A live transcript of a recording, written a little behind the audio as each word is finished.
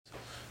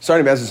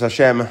Starting Be'ezus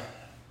Hashem,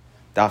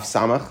 Daf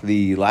Samach,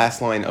 the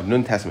last line of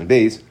Nun Testament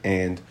Beis,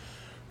 and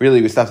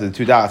really we stopped at the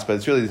two dots, but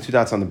it's really the two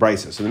dots on the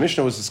Brisa. So the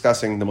Mishnah was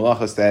discussing the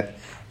malachas that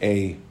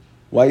a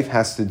wife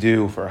has to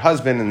do for her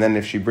husband, and then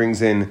if she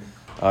brings in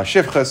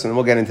shivchas, and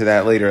we'll get into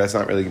that later, that's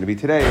not really going to be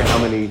today, how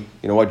many,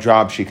 what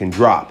job she can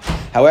drop.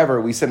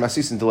 However, we said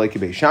Masisin Delay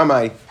Beis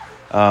Shammai,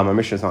 our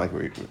Mishnah is not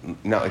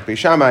like Beis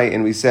Shammai,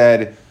 and we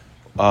said,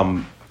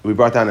 we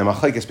brought down a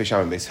Machlekes Beis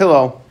Shammai and Beis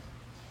Hillel,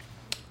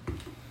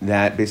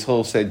 that Beis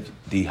Hillel said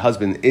the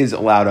husband is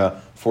allowed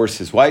to force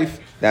his wife.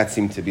 That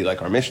seemed to be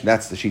like our Mishnah.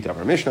 That's the sheet of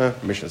our Mishnah.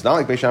 Our Mishnah is not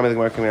like Beis Shammai, the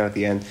Gemara coming out at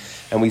the end.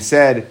 And we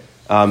said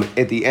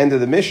at the end of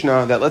the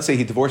Mishnah that let's say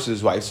he divorces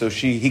his wife, so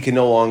he can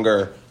no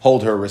longer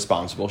hold her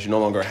responsible. She no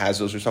longer has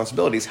those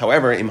responsibilities.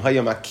 However, im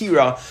haya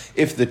makira,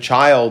 if the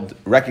child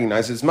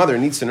recognizes his mother,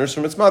 needs to nurse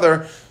from its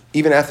mother,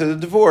 even after the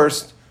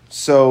divorce,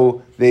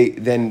 so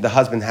then the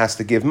husband has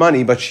to give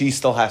money, but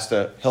he'll have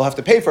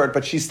to pay for it,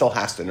 but she still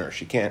has to nurse.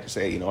 She can't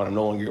say, I'm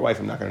no longer your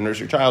wife, I'm not going to nurse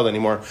your child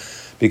anymore,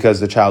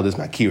 because the child is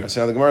makira. So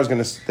now the Gemara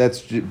is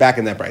that's back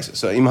in that brisa.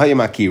 So im haya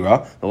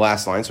makira, the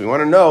last line. So we want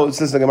to know, this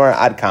is the Gemara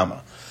ad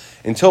kama.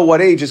 Until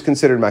what age is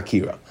considered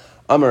makira?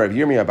 Amar Rav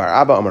Yirmiyah bar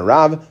Abba, Amar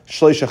Rav,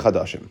 shleisha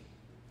chadashim.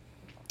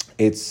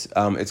 It's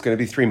going to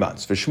be 3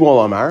 months. For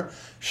Shmuel Amar,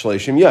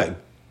 shleishim yai.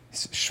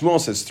 Shmuel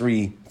says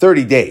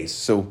 30 days.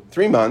 So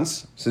 3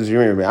 months, says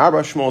Yirmiyah bar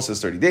Abba, Shmuel says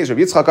 30 days. Rav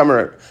Yitzchak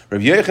Amar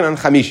Rav Yochanan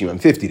chamishim,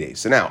 50 days.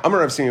 So now, Amar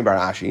Rav Simi bar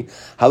Ashi,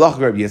 halacha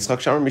Rav Yitzchak,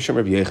 Shamar Misham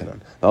Rav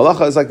Yochanan. The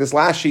halacha is like this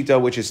last shita,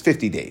 which is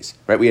 50 days.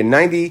 Right? We had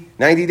 90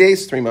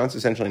 days, 3 months,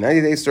 essentially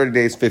 90 days, 30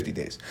 days, 50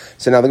 days.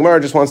 So now the Gemara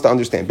just wants to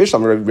understand.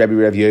 Bishlam Rabbi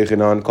Rav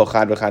Yochanan, kol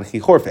chad v'chad chi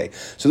chorfei.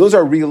 So those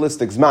are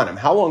realistic zmanim.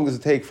 How long does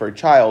it take for a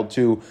child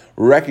to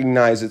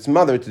recognize its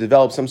mother, to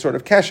develop some sort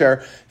of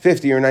kesher?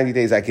 50 or 90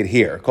 days I could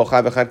hear. Kol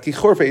chad v'chad chi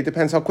chorfei. It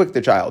depends how quick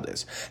the child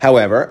is.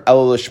 However,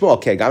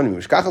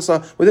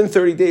 within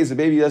 30 days, the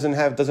baby doesn't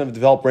have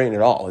developed brain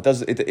at all.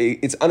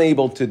 It's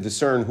unable to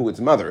discern who its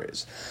mother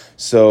is.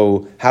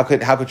 So how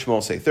could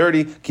Shmuel say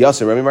 30?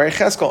 So Rami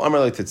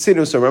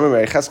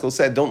Cheskel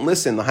said, don't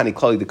listen, Lahani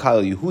Klali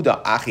Dekala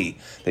Yehuda Achi,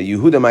 that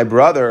Yehuda, my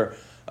brother,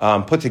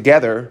 put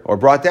together or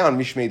brought down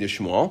Mishmei de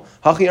Shmuel.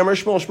 Hachi Amar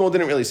Shmuel. Shmuel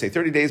didn't really say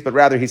 30 days, but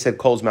rather he said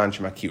Kol's Man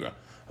Shemakira.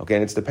 Okay,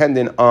 and it's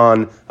dependent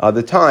on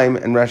the time.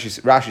 And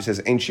Rashi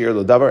says, "Ein shir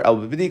lo davar el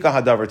b'bedika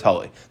hadavar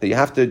tali." That you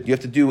have to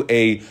do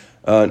a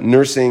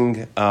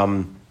nursing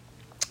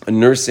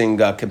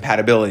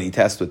compatibility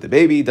test with the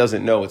baby. He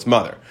doesn't know its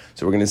mother.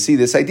 So we're going to see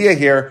this idea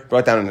here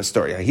brought down in a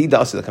story. He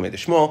does the Kamei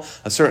Shmuel.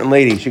 A certain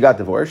lady, she got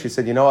divorced. She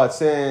said, "You know what?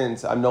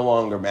 Since I'm no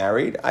longer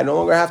married, I no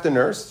longer have to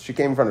nurse." She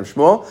came in front of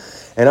Shmuel,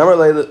 and Amar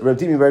Rav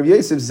Dimi bar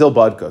Yosef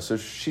zilbadko. So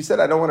she said,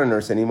 "I don't want to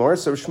nurse anymore."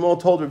 So Shmuel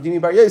told Rav Dimi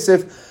bar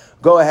Yosef,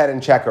 go ahead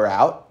and check her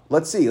out.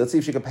 Let's see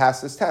if she could pass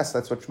this test.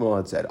 That's what Shmuel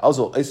had said.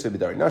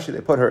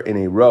 They put her in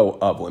a row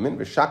of women.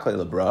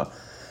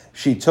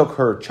 She took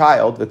her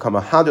child,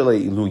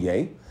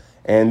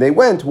 and they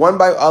went one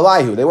by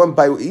Elihu. They went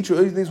by each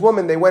of these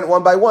women. They went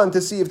one by one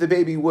to see if the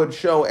baby would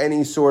show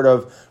any sort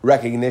of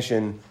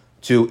recognition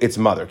to its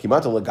mother.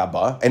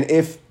 And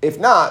if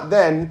not,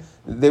 then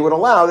they would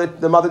allow that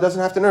the mother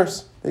doesn't have to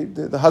nurse.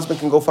 The husband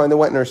can go find a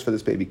wet nurse for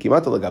this baby. They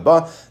got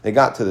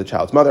to the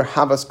child's mother.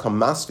 Havas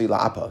kamasvi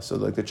la'apa. So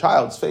like the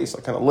child's face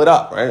kind of lit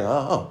up, right?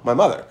 Oh, my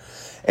mother.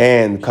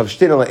 And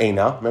kavshtina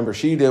le'ena. Remember,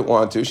 she didn't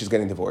want to. She's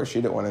getting divorced.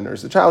 She didn't want to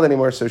nurse the child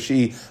anymore, so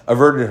she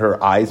averted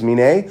her eyes.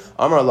 Mine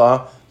amar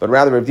la. But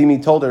rather, Rav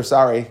Dimi told her,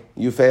 "Sorry,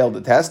 you failed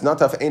the test.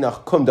 Nataf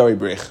enach kum dari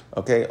brich.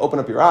 Okay, open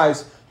up your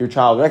eyes. Your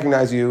child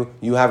recognizes you.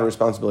 You have a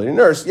responsibility to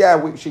nurse.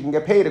 Yeah, she can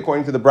get paid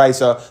according to the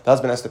brisa. The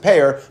husband has to pay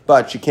her,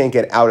 but she can't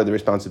get out of the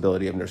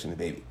responsibility of nursing the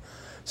baby."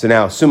 So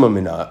now, summa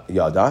mina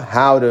yada.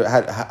 How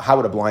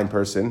would a blind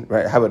person,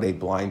 right? How would a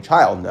blind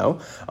child know?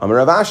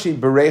 Ravashi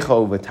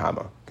berecho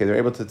v'tama. Okay, they're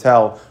able to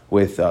tell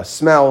with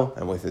smell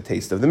and with the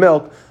taste of the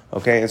milk.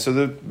 Okay, and so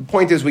the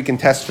point is we can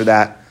test for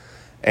that,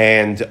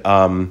 and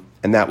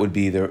that would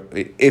be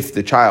if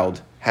the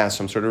child has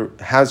some sort of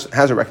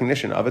has a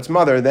recognition of its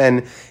mother,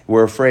 then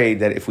we're afraid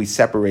that if we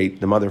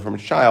separate the mother from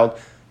its child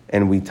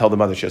and we tell the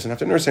mother she doesn't have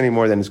to nurse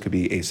anymore, then this could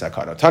be a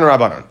sakana. Tana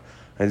Rabbanan.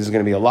 There's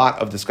going to be a lot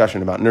of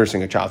discussion about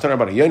nursing a child. Tana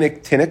Rabbanan.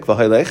 Yonik tinik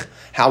v'haylech.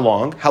 How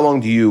long? How long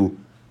do you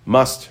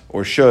must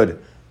or should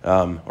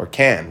or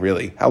can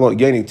really? How long?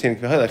 Yonik tinik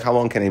v'haylech. How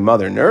long can a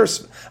mother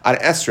nurse? Ad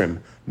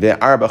esrim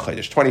ve'arba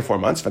chodesh. 24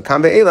 months.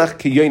 V'kam ve'elech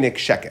ki yonik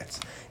sheketz.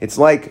 It's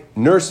like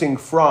nursing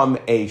from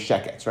a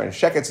sheketz, right? A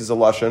sheketz is a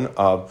lashon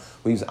of,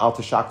 we use al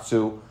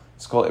tashaktu,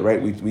 it's called, right?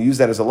 We use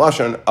that as a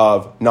lashon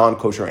of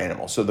non-kosher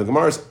animals. So the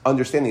Gemara's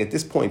understanding at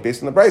this point,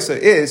 based on the brisa,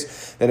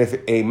 is that if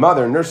a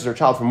mother nurses her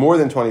child for more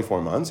than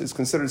 24 months, it's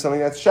considered something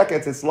that's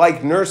sheketz. It's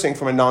like nursing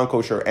from a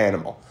non-kosher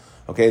animal.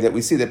 Okay, that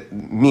we see that,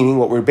 meaning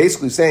what we're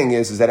basically saying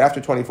is that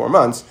after 24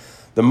 months,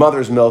 the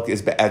mother's milk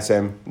is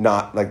be'etzem,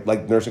 not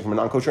like nursing from a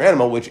non-kosher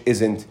animal, which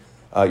isn't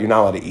you're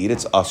not allowed to eat.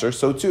 It's usher.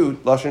 So too,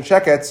 lashon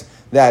sheketz,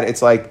 that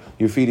it's like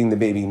you're feeding the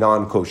baby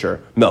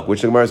non-kosher milk,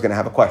 which the Gemara is going to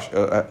have a question,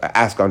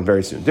 ask on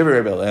very soon.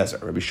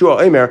 Rabbi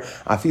Shua Omer,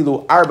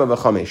 afilu arba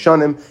v'chamei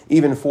shanim,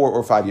 even 4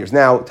 or 5 years.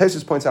 Now,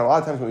 Taisus points out a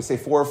lot of times when we say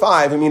 4 or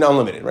 5, we mean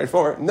unlimited,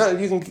 right? No,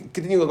 you can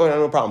continue going on,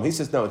 no problem. He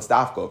says, no, it's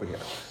dafka over here.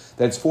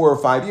 That it's 4 or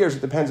 5 years.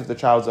 It depends if the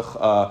child's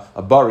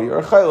a bari or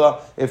a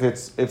chayla. If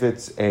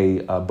it's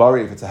a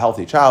bari, if it's a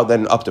healthy child,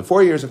 then up to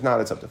 4 years. If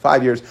not, it's up to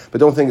 5 years. But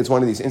don't think it's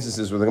one of these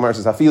instances where the Gemara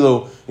says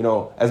hafilu,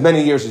 as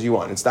many years as you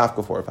want. It's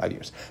dafka 4 or 5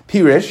 years.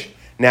 Pirish.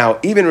 Now,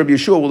 even Rabbi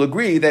Yeshua will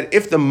agree that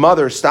if the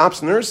mother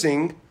stops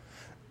nursing,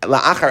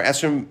 la'achar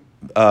esrim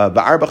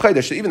ba'arba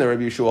chodesh, even the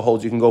Rabbi Yeshua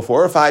holds you can go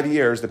 4 or 5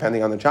 years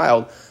depending on the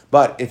child.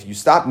 But if you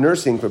stop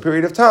nursing for a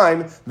period of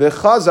time, the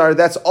chazar,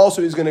 that's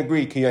also he's going to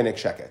agree kiyonik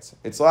sheketz.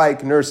 It's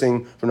like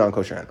nursing for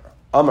non-kosher animal.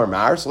 Amar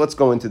mar. So let's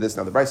go into this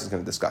now. The Bryce is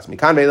going to discuss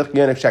mikan ve'ilach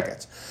kiyonik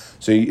sheketz.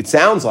 So it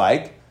sounds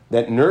like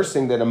that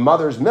nursing, that a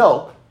mother's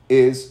milk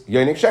is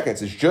yonik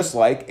sheketz. It's just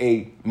like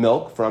a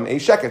milk from a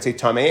sheketz, a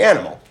tamei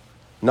animal,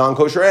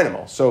 non-kosher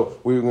animal. So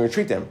we're going to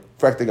treat them.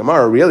 Frak the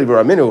Gemara really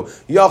v'raminu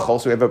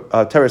yachol. So we have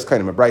a teres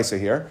kainim, a Bryce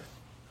here.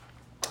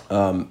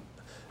 Yachol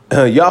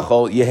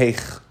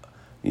yehech.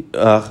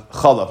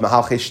 Chalav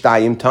mahalche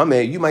shtayim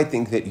tameh. You might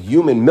think that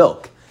human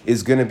milk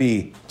is going to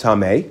be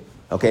tameh,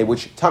 okay?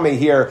 Which tameh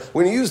here,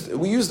 we use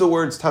the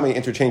words tameh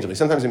interchangeably.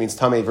 Sometimes it means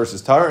tameh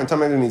versus tar, and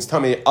sometimes it means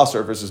tameh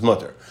aser versus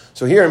mutter.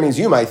 So here it means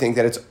you might think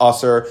that it's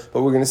aser,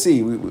 but we're going to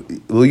see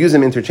we'll use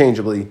them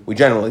interchangeably. We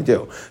generally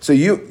do. So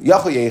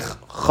yachol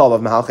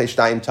chalav mahalche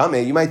shtayim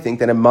tameh. You might think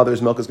that a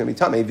mother's milk is going to be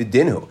tameh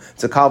v'dinhu.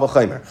 It's a kal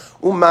v'chaymer.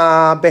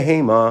 Uma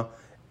behema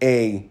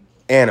a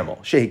animal.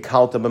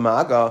 Shehikalta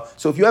b'maga.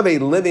 So if you have a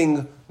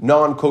living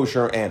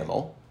non-kosher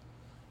animal,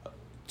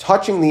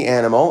 touching the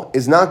animal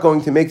is not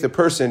going to make the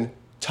person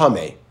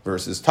tameh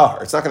versus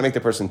tahar. It's not going to make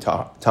the person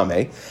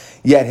tameh.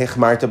 Yet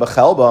hichmarta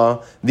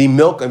b'chelba, the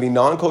milk of a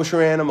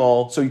non-kosher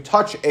animal. So you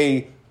touch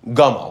a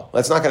gummel.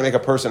 That's not going to make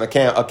a person a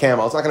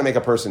camel. It's not going to make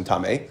a person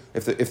tameh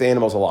if the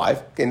animal's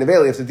alive. Okay,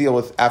 neveli you have to deal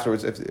with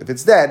afterwards. If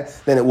it's dead,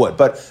 then it would.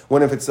 But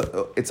if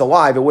it's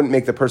alive, it wouldn't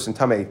make the person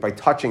tameh by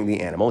touching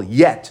the animal.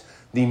 Yet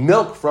the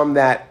milk from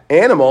that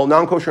animal,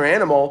 non-kosher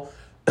animal,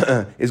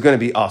 is going to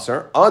be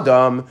aser.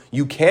 Adam,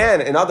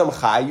 an Adam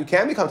chai, you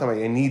can become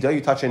tamei. A nida,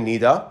 you touch a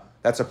nida,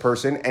 that's a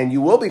person, and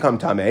you will become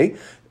tamei.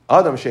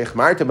 Adam sheikh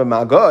marta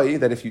b'magoy,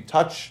 that if you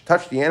touch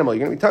the animal,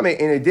 you're going to be tamei.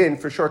 And it did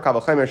for sure.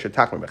 Kavachemer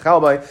shetakmer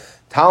b'chelbay.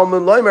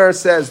 Talmud Loimer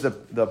says the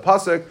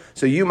pasuk.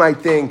 So you might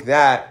think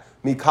that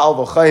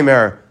mikal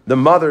v'chaymer, the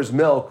mother's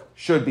milk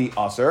should be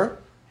aser,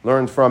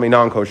 learned from a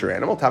non-kosher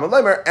animal. Talmud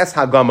Loimer es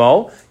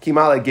hagamo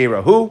kimale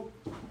gerahu.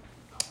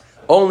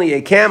 Only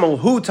a camel,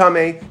 hu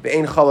tameh,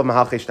 ve'ein chalav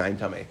mahalche shtayim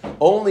tameh.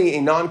 Only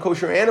a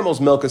non-kosher animal's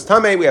milk is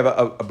tameh. We have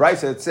a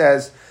brisa that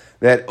says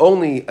that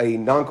only a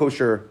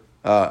non-kosher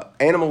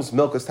animal's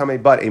milk is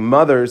tameh, but a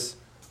mother's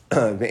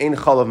ve'ein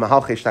chalav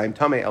mahalche shtayim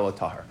tameh ela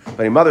tahar.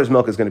 But a mother's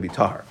milk is going to be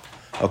tahar.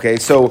 Okay,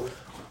 so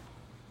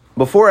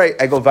before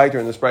I go weiter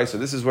in this brisa,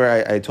 this is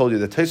where I told you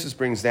that Tosfos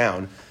brings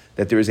down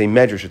that there is a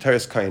medrash, a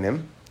teres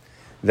kainim,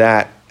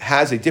 that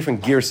has a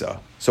different girsa.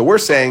 So we're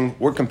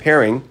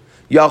comparing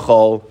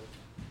Yachol.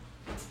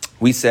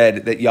 We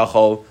said that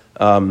Yachol.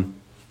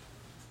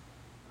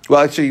 Well,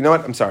 actually, you know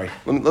what? I'm sorry.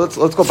 Let's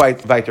go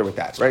weiter with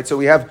that, right? So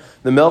we have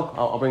the milk.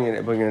 I'll bring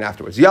it in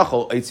afterwards.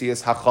 Yachol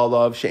eitzias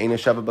hachalav she'ena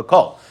shava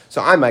b'kol.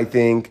 So I might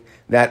think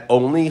that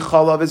only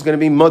chalav is going to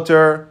be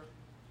mutter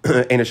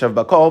ena shava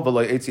b'kol,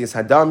 v'lo eitzias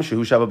hadam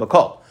shehu shava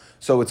b'kol.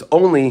 So it's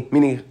only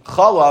meaning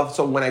chalav.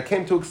 So when I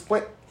came to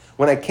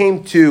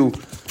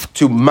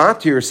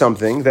matir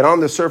something that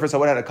on the surface I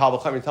would have had a kal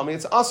v'chaymer tell me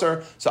it's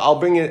aser, so I'll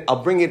bring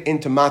it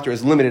into matir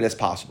as limited as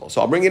possible.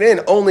 So I'll bring it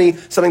in only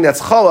something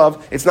that's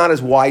chalav. It's not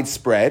as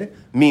widespread,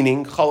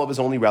 meaning chalav is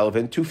only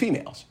relevant to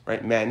females,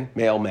 right?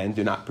 Male men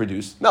do not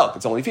produce milk.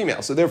 It's only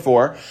females. So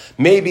therefore,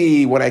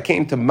 maybe when I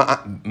came to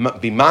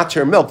be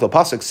matir milk, the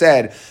pasuk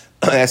said,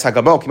 as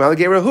hagamol kimale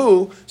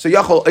gerahu, so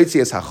yachol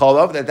eitzias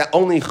hachalav, that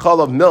only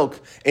chalav milk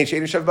ain't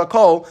she'ena shava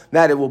b'kol,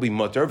 that it will be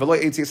mutter. V'lo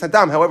eitzias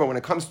hadam. However, when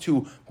it comes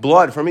to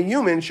blood from a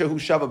human, shehu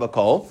shava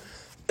b'kol,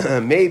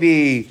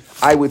 maybe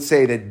I would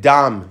say that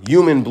dam,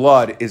 human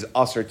blood, is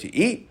aser to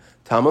eat.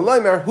 Talmud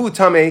Loimer hu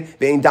tamei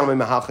ve'ein damei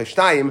mahalche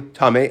shtayim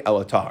tamei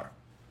elatar.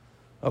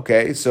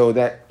 Okay, so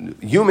that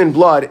human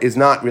blood is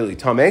not really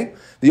tamei.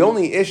 The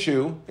only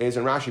issue is,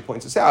 and Rashi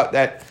points this out,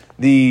 that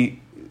there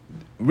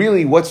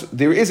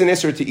is an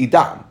isser to eat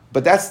dam,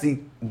 but that's the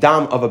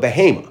dam of a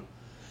behema.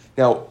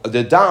 Now,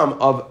 the dam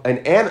of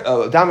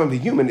a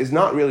human is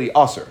not really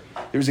aser.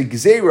 There's a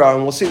gzeira,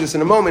 and we'll see this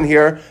in a moment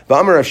here.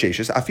 V'amar Rav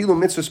Sheshes, afilu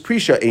mitzvahs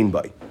prisha ein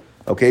bay.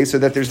 Okay, so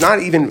that there's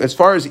not even, as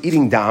far as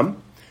eating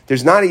dam,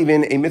 there's not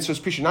even a mitzvahs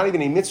prisha, not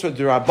even a mitzvah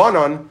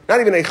d'Rabbanan,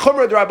 not even a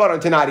chumrah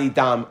d'Rabbanan to not eat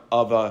dam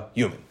of a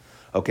human.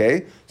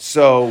 Okay,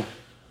 so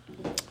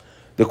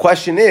the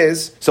question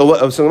is, so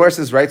the Gemara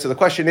says, right, so the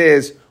question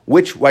is,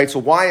 so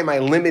why am I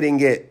limiting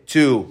it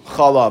to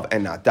chalav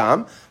and not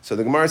dam? So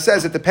the Gemara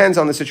says it depends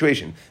on the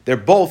situation. They're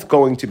both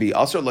going to be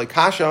asur, like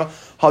kasha,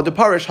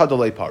 hadaparish,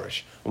 hadalei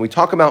parish. When we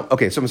talk about,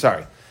 so I'm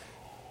sorry.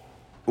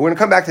 We're going to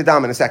come back to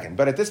dam in a second,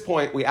 but at this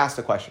point, we asked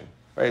the question.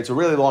 Right? It's a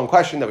really long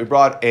question that we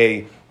brought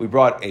a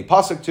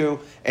pasuk to,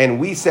 and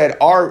we said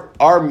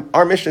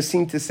our Mishnah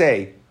seemed to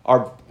say,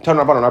 our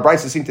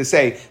Brisa seemed to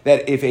say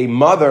that if a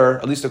mother,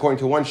 at least according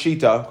to one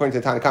shita, according to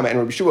the Tanakama, and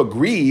Rabbi Shua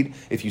agreed,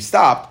 if you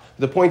stopped,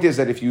 the point is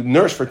that if you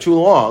nurse for too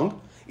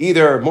long,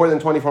 either more than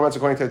 24 months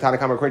according to the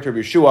Tanakama, according to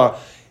Rabbi Shua,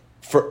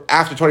 for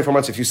after 24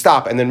 months, if you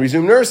stop and then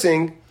resume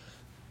nursing,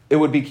 it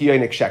would be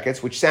kiyonik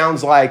sheketz, which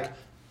sounds like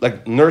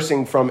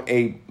nursing from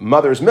a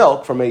mother's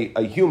milk, from a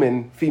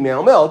human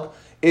female milk,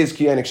 is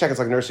kiyonik sheketz,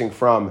 like nursing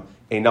from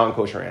a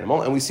non-kosher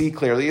animal, and we see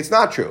clearly it's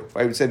not true.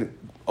 Right? We said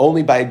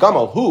only by a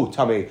gamal who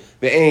tamei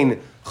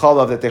ve'ein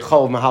chalav, that the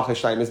chalav mahal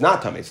cheshtayim is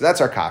not tamei. So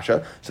that's our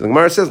kasha. So the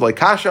Gemara says like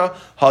kasha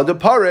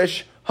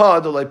hadaparish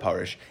hadalei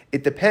parish.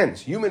 It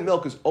depends. Human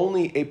milk is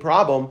only a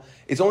problem.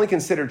 It's only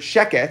considered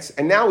sheketz,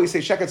 and now we say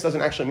sheketz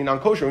doesn't actually mean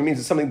non-kosher. It means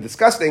it's something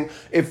disgusting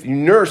if you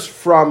nurse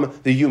from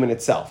the human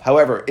itself.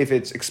 However, if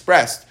it's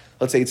expressed,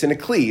 let's say it's in a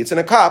kli, it's in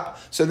a cup,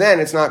 so then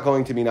it's not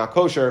going to be not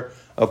kosher.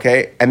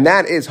 Okay, and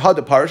that is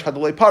hadaparish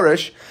hadalei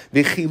parish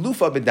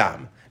v'chilufa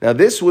bedam. Now,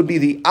 this would be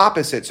the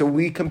opposite. So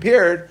we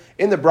compared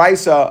in the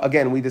Brisa,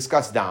 again, we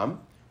discussed dam.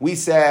 We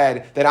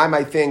said that I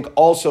might think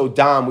also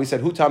dam. We said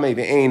hu tamei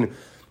ve'ein.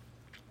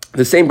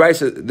 The same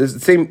Brisa,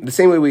 the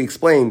same way we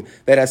explained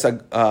that as a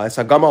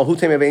gamal hu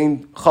tamei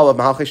ve'ein chalav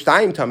mahal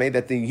cheshtayim tamei,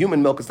 that the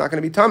human milk is not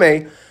going to be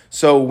tamei.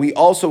 So we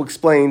also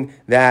explained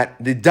that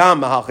the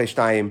dam mahal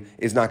cheshtayim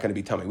is not going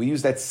to be tamei. We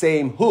use that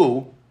same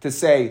hu to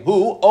say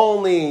hu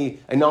only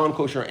a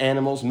non-kosher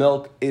animal's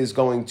milk is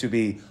going to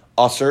be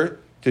asur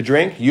to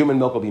drink, human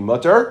milk will be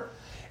mutter,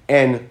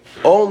 and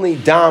only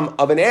dam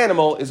of an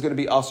animal is going to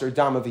be asur,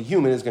 dam of a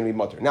human is going to be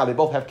mutter. Now, they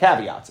both have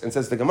caveats, and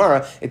says the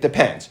Gemara, it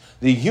depends.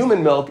 The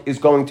human milk is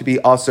going to be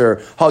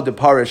asur,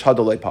 hadaparish,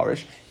 hadalei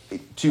parish.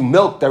 To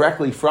milk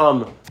directly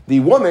from the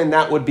woman,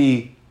 that would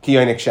be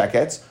kiyonik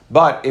sheketz,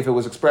 but if it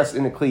was expressed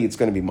in a kli, it's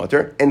going to be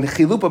mutter. And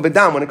chilupa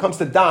bedam, when it comes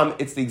to dam,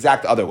 it's the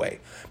exact other way.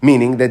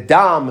 Meaning that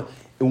dam,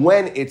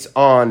 when it's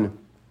on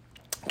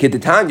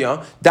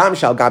Kedetanya, dam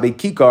shal gabi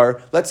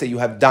kikar. Let's say you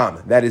have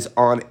dam that is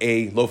on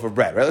a loaf of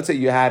bread, right? Let's say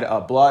you had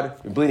blood,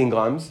 bleeding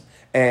gums,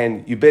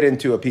 and you bit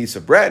into a piece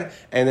of bread,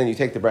 and then you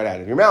take the bread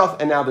out of your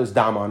mouth, and now there's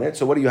dam on it.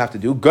 So what do you have to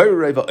do?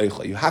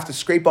 You have to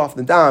scrape off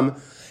the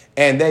dam,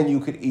 and then you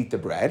could eat the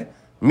bread,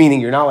 meaning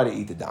you're not allowed to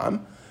eat the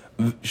dam.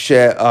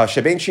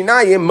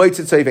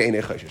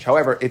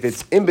 However, if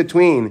it's in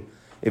between,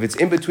 it's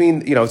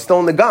still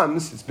in the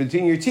gums, it's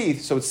between your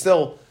teeth, so it's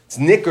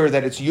nicker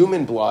that it's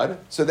human blood,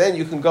 so then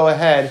you can go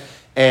ahead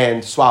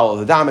and swallow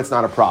the dam. It's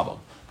not a problem.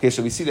 Okay,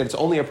 so we see that it's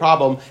only a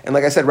problem, and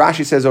like I said,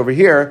 Rashi says over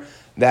here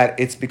that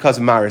it's because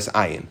of maris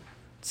ayin. It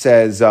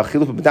says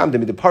chiluf bedam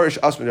the parish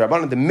asmer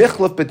rabbanan the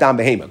michluf bedam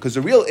behema, because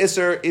the real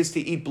iser is to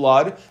eat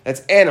blood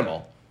that's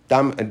animal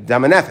dam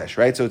nefesh,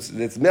 right? So it's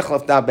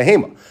michluf dam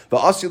behema,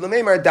 but asu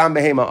lemeimar dam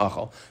behema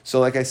achal. So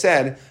like I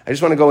said, I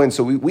just want to go in.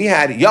 So we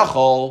had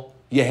yachol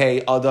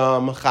yehei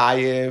adam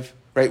chayiv.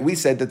 Right, we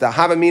said that the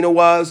havamina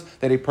was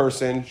that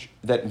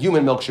that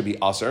human milk should be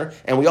asur,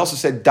 and we also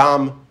said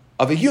dam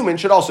of a human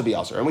should also be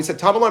asur, and we said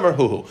tamalam or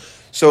huhu.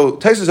 So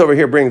Taisus over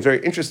here brings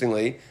very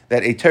interestingly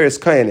that a teres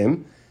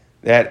kayanim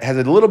that has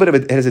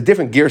a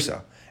different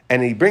girsa,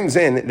 and he brings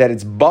in that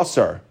it's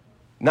basar,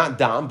 not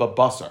dam but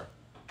basar,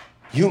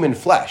 human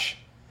flesh,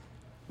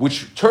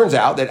 which turns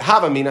out that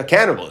havamina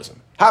cannibalism.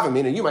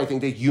 Havamina, you might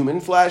think that human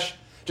flesh.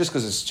 Just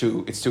because it's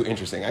too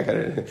interesting. We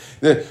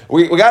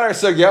got our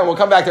sugya, and we'll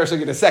come back to our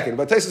sugya in a second.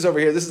 But Taisus over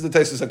here, this is the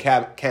Taisus of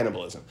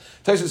cannibalism.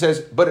 Taisus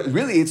says, but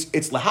really it's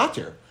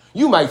lahatir.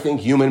 You might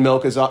think human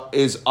milk is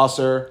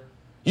asur.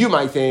 You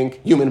might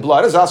think human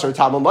blood is asur.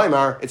 Talmud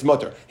Laimar, it's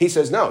mutter. He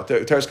says no.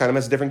 Teres Kanim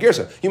has a different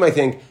girsa. You might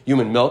think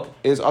human milk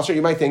is asur.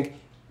 You might think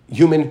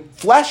human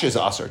flesh is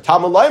asur.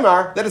 Talmud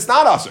Laimar, that it's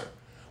not asur.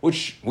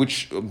 Which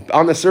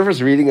on the surface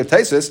reading of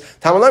Taisus,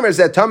 Talmud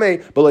said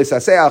tamei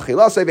b'leisasei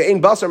achilase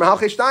ve'ein basar mahal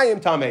cheshtayim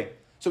tamei.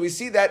 So we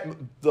see that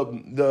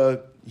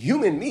the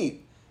human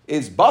meat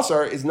is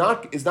basar is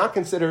not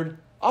considered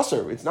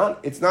asur.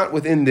 It's not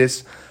within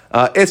this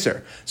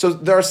iser. So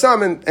there are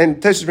some,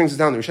 and Taisus brings it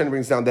down. The Rishonim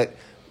brings it down that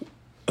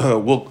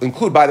will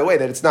include, by the way,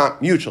 that it's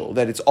not mutual,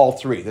 that it's all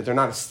three, that they're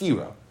not a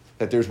stira.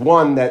 That there's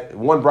one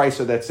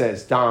brisa that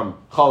says dam,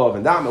 chalav,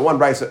 and dam, and one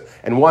brisa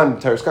and one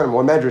teres kanim,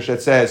 one medrash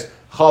that says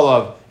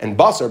chalav and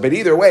basar. But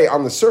either way,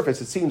 on the surface,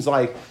 it seems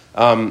like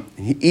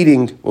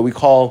eating what we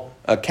call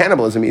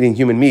cannibalism, eating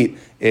human meat,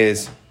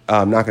 is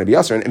not going to be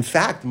asur. And in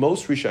fact,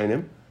 most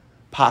Rishonim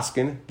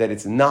paskin that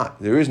it's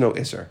not. There is no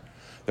isur.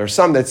 There are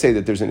some that say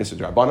that there's an isur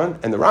d'Rabbanan,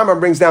 and the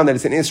Rambam brings down that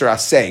it's an isur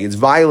aseh. It's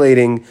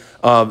violating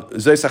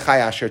zois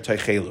chaya asher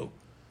teichelu.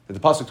 That the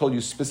pasuk told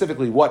you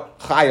specifically what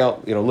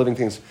chaya, living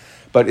things.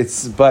 So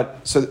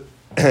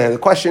the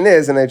question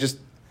is, and I just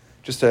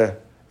to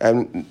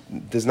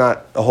there's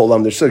not a whole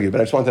lumder sugi, but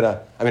I just wanted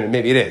to,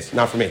 maybe it is,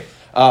 not for me.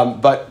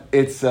 But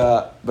it's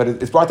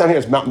brought down here.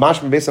 It's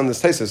mashma based on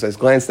this tesis. I just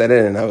glanced that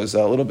in, and I was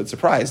a little bit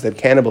surprised that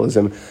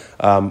cannibalism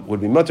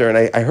would be mutter. And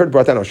I heard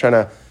brought down. I was trying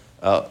to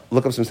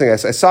look up some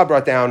things. I saw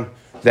brought down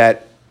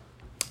that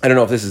I don't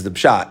know if this is the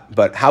pshat,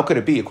 but how could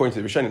it be according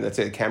to the Rishonim that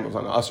say cannibalism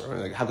on the usher?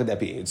 Like, how could that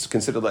be? It's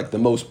considered like the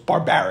most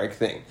barbaric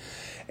thing.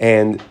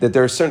 And that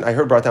there are certain, I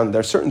heard brought down,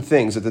 there are certain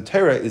things that the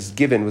Torah is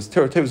given,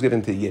 Torah was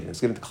given to Yidden, it's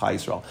given to Klal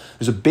Yisrael.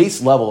 There's a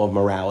base level of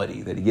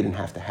morality that a Yidden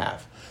have to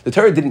have. The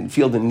Torah didn't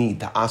feel the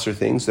need to asser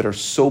things that are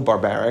so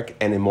barbaric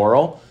and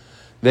immoral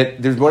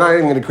that we're not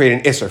even going to create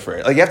an isser for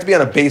it. Like, you have to be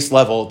on a base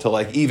level to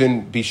like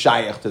even be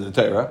shayach to the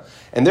Torah,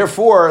 and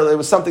therefore it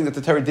was something that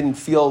the Torah didn't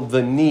feel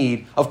the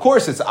need. Of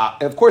course it's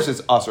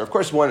asser. Of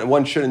course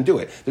one shouldn't do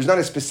it. There's not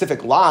a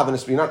specific law,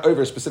 and you're not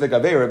over a specific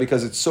avera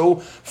because it's so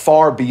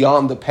far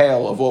beyond the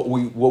pale of what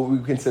we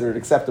considered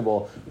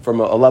acceptable from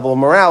a level of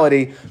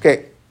morality.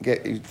 Okay.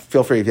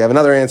 Feel free. If you have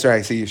another answer,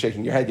 I see you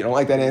shaking your head. You don't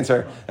like that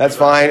answer. That's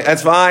fine.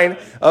 That's fine.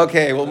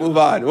 Okay, we'll move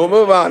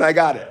on. I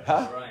got it.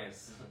 Huh?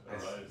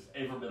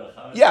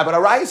 Yeah, but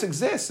arayas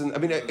exists, and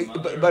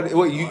but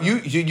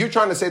you're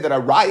trying to say that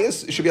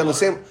arayas should be on the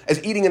same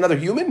as eating another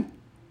human?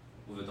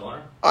 With a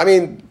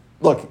daughter?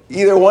 Look,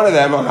 either one of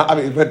them.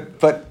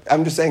 But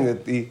I'm just saying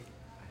that I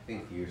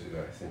think years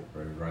ago,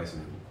 Rabbi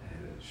Reisen had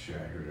a shir.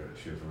 I heard a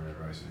shir from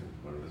Rabbi Reisen,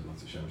 one of his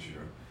Motzi Shem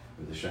shir.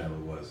 But the shaila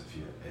was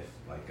if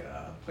like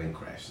a plane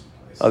crashed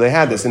someplace. Oh, they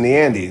had this in the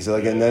Andes,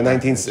 like in the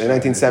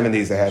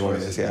 1970s. They had one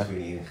of this, yeah.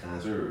 Between eating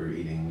chazer or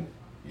eating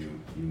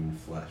human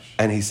flesh.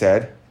 And he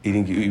said,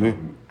 eating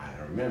human. I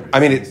don't remember.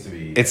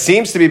 It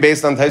seems to be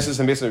based on Taisus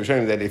and based on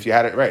Rishonim that if you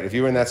had it right, if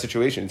you were in that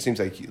situation, it seems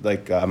like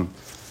from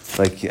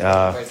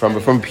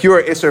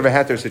pure Isser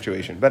V'Heter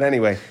situation. But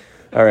anyway,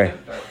 all right.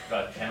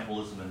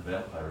 Cannibalism and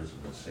vampirism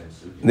in the same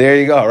suit. There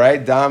you go,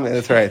 right, Dom?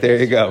 That's right. There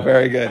you go.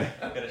 Very good.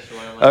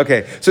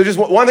 Okay, so just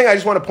one thing I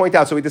just want to point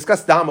out. So we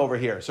discussed Dam over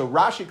here. So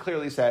Rashi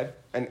clearly said,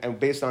 and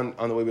based on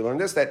the way we learned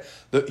this, that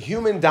the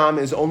human Dam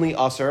is only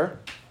Usser,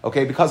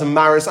 okay, because of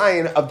Maris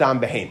Ayin of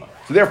Dam Behema.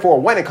 So therefore,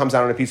 when it comes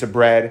out on a piece of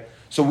bread,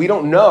 so we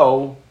don't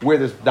know where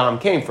this Dam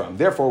came from.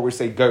 Therefore, we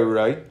say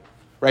Gairai,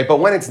 right? But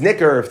when it's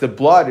Nicker, if the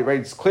blood, right,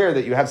 it's clear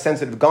that you have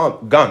sensitive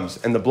gums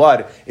and the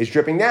blood is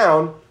dripping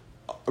down,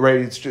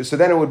 right? So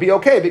then it would be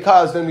okay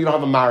because then we don't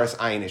have a Maris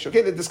Ayinish.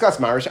 Okay, to discuss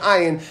Maris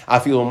Ayin,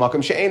 Afilu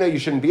Makam She'ena, you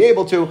shouldn't be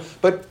able to,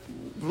 but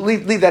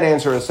leave that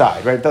answer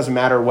aside, right? It doesn't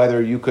matter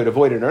whether you could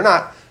avoid it or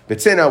not,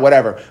 Bitsina,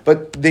 whatever.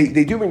 But the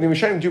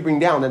Rishonim do bring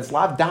down that it's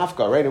Lav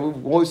Dafka, right? And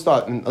we've always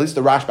thought, and at least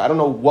the Rashba, I don't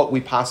know what we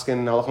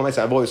paskin,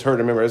 I've always heard,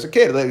 I remember as a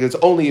kid, like it's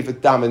only if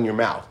it's dam in your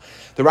mouth.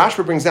 The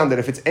Rashba brings down that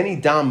if it's any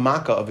dam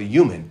makkah of a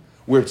human,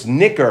 where it's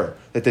nicker,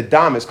 that the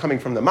dam is coming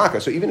from the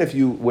makkah. So even if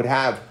you would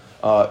have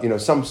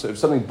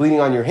something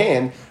bleeding on your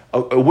hand,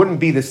 it wouldn't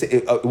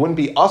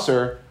be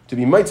usher to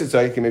be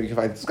mitzvah. Maybe you can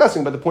find it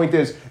disgusting, but the point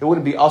is, it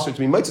wouldn't be usher to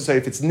be mitzvah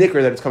if it's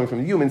nicker that it's coming from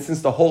the human,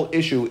 since the whole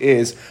issue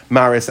is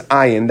maris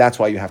ayin. That's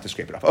why you have to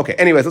scrape it off. Okay.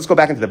 Anyways, let's go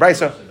back into the brisa.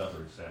 There's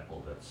another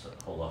example that's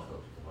halacha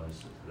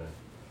today.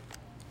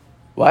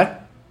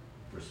 What?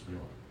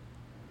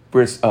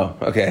 Bris. Oh,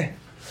 okay.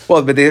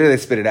 Well, but they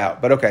spit it out.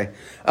 But okay.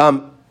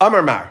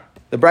 Amar Mar.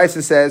 The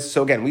brisa says,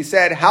 so again, we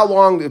said how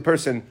long the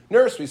person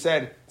nursed. We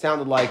said it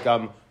sounded like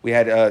we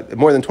had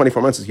more than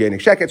 24 months as Yenik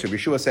Sheketz. Rabbi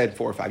Yeshua said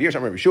 4 or 5 years.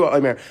 I'm Rabbi Yeshua,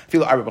 Omer,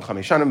 Afilu Arba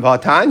B'Chamei Shanim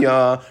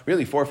V'Tanya.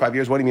 Really, 4 or 5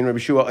 years. What do you mean, Rabbi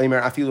Yeshua,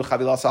 Omer, Afilu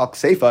Chavilas Al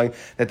Kseifa?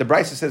 That the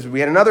brisa says we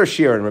had another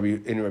shear in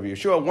Rabbi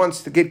Yeshua.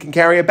 Once the kid can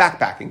carry a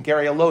backpack and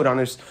carry a load on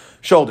his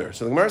shoulder.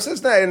 So the Gemara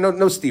says no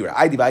stira.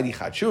 Aidi v'aidi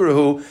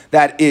chadshurahu.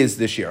 That is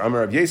the shear.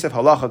 Amar Rabbi Yosef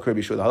halacha Rabbi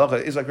Yeshua. The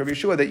halacha is like Rabbi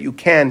Yeshua that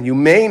you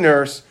may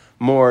nurse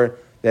more.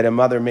 That a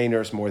mother may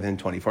nurse more than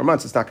 24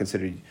 months. It's not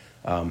considered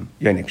Yonik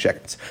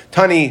Sheketz.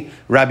 Tani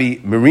Rabbi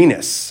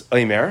Marinus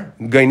Omer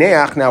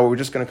Gaineach. Now we're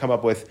just going to come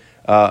up with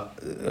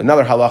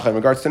another halacha in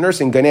regards to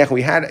nursing. Gaineach.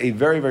 We had a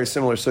very, very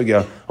similar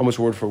sugya, almost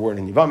word for word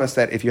in Yivamas,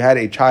 that if you had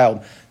a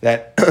child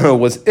that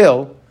was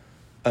ill,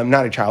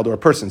 not a child or a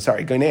person,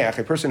 Gaineach,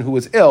 a person who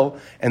was ill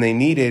and they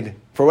needed,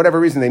 for whatever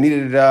reason, they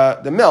needed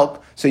the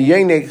milk, so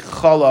Yonik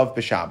Chalav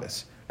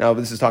B'Shabbos. Now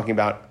this is talking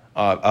about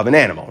of an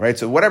animal, right?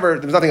 So whatever,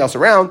 there was nothing else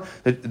around,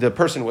 the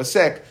person was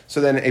sick, so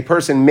then a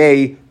person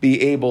may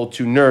be able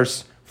to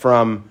nurse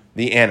from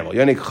the animal.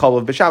 Yonik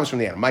chalav b'shavos from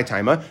the animal. My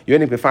timer,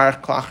 yonik mefarich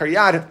klachar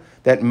yad,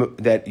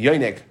 that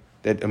yonik,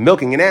 that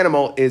milking an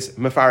animal is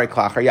mefarich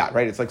klachar yad,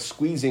 right? It's like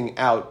squeezing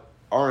out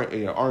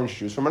orange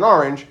juice from an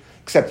orange,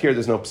 except here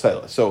there's no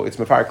psela. So it's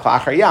mefarich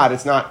klachar yad,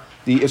 it's not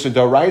the Issa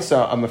Doraisa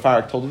of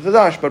Mefarek told the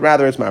Dash, but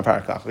rather it's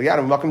Mefarek Klach.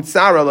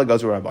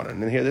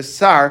 And then here this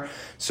Tsar,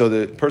 so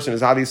the person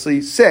is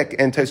obviously sick,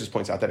 and Tosfos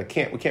points out that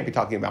we can't be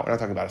talking about, we're not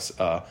talking about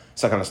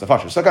Sakanas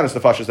Nefashos. Sakanas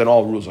Nefashos, then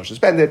all rules are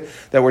suspended,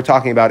 that we're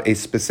talking about a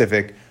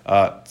specific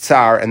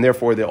Tsar, and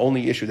therefore the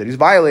only issue that he's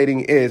violating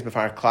is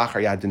Mefarek Klach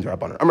Yad Din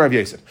Rabbanan. Amar Rav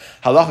Yosef,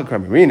 Halacha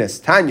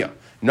Kramirinus, Tanya.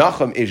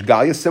 Nachum Ish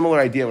Galia, similar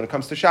idea when it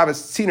comes to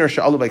Shabbos. Tziner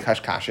Sha'alu by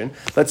Kashkashin.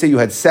 Let's say you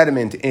had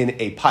sediment in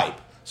a pipe.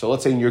 So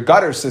let's say in your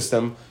gutter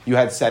system, you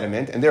had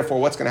sediment, and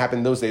therefore what's going to happen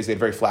in those days, they had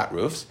very flat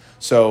roofs.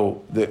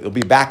 So it'll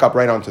be back up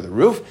right onto the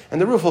roof, and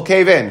the roof will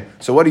cave in.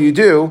 So what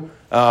do?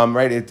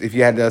 Right, if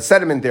you had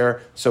sediment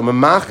there, so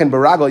mamach and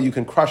baragel, you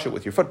can crush it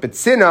with your foot.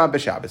 Betzina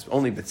b'Shabbos,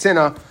 only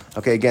betzina.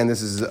 Okay, again,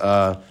 this is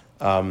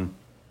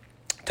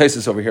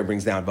Taisus over here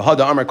brings down.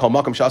 V'hada amar kol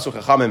makam shasu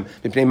chachamim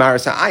b'pnei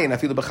maras ha'ayin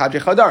afilu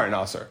b'chadrei chadar and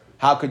aser.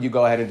 How could you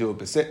go ahead and do a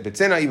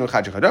betzina even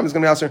chadrei chadar is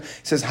going to be aser? It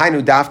says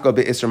hainu dafka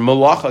be'isr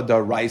malacha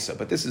daraisa,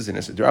 but this is an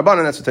isr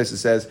derabanan. That's what Taisus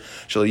says.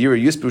 Shal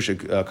yiru yispush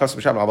kasu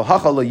b'shabbos al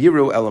hacha la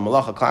yiru el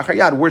malacha klachar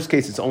yad. Worst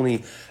case, it's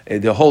only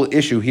the whole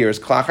issue here is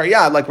klachar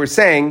yad. Like we're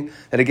saying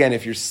that again,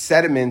 if the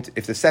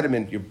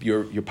sediment,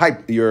 your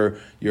pipe, your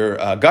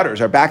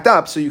gutters are backed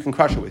up, so you can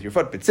crush it with your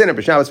foot. Betzina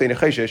b'shabbos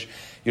ve'necheshish.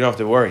 You don't have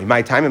to worry.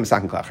 My time in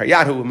Masakin Klachar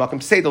Yadhu,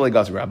 Makam Seder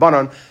Legazur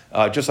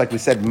Rabbanon. Just like we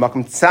said,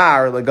 Makam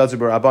Tsar Legazur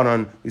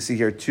Rabbanon. We see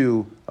here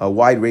two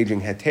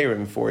wide-ranging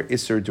heterim for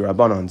Isser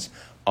Durabbanons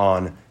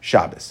on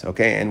Shabbos.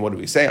 Okay, and what do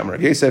we say? Amar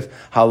Rav Yosef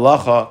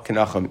Halacha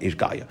Kenacham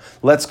Ishgaya.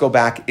 Let's go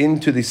back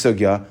into the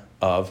sugya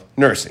of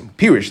nursing.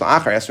 Pirish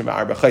La'achar Esrim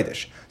Ba'arba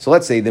Chodesh. So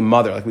let's say the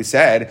mother, like we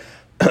said,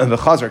 the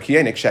Chazar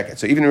Kiyenik Sheket.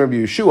 So even Rabbi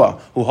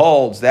Yeshua, who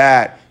holds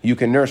that you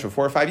can nurse for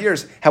 4 or 5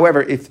 years.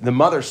 However, if the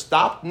mother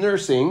stopped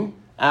nursing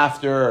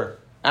after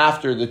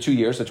the 2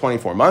 years, so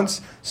 24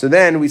 months. So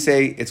then we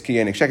say it's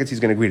Kiyenik Sheketz, he's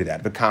going to agree to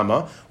that.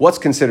 V'kama, what's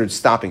considered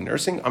stopping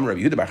nursing? Amar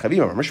Rabbi Yehuda bar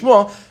Chaviva, Amar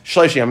Shmuel,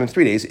 Shlosh Yamim,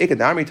 3 days.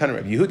 Ikadami Tana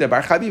Rabbi Yehuda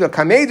bar Chaviva,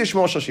 Kamei de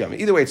Shmuel Shlosh Yamim.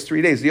 Either way, it's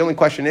 3 days. The only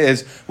question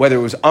is whether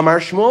it was Amar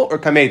Shmuel or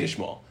Kamei de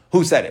Shmuel.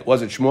 Who said it?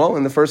 Was it Shmuel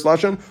in the first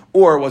lashon,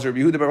 or was it Rabbi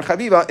Yehuda bar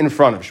Chaviva in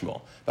front of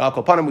Shmuel? But Al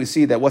Kopanim, we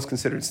see that what's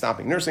considered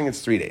stopping nursing, it's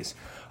 3 days.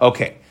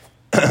 Okay.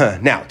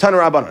 Now, Tana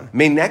Rabbanan,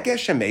 Meineke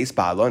shemeis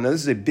ba'ala. Now, this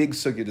is a big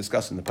sugya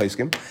discussed in the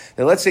Poskim.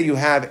 Now, let's say you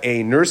have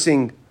a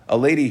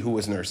lady who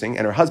was nursing,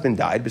 and her husband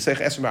died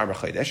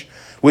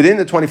within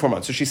the 24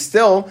 months. So she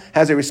still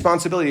has a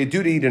responsibility, a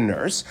duty to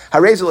nurse.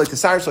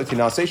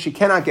 She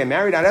cannot get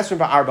married. And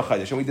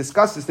we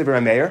discussed this,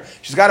 Divrei Meir.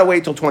 She's got to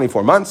wait till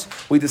 24 months.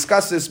 We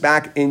discussed this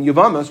back in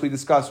Yevamos. We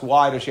discussed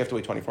why does she have to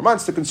wait 24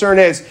 months. The concern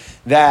is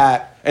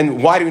that,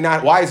 and why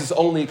is this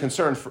only a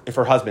concern if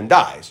her husband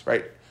dies,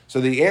 right? So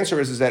the answer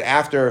is that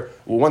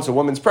once a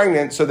woman's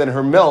pregnant, so then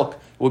her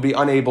milk will be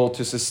unable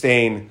to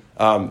sustain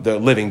the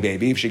living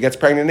baby. If she gets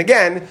pregnant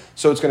again,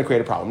 so it's going to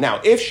create a problem.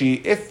 Now,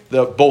 if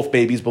both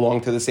babies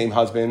belong to the same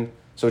husband,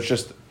 so it's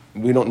just,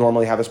 we don't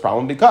normally have this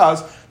problem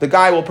because the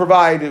guy will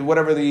provide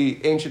whatever the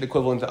ancient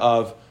equivalent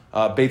of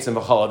Beitz and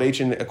V'chalav,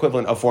 ancient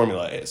equivalent of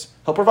formula is.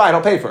 He'll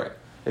pay for it.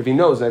 If he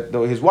knows that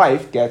his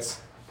wife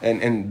gets,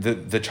 and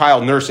the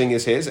child nursing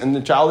is his, and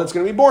the child that's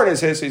going to be born is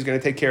his, so he's going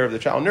to take care of the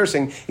child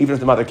nursing, even if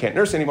the mother can't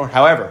nurse anymore.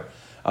 However,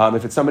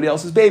 if it's somebody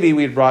else's baby,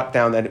 we had brought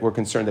down that we're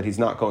concerned that he's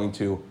not going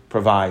to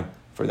provide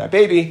for that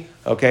baby,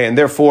 okay, and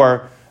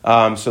therefore,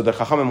 so the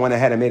Chachamim went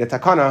ahead and made a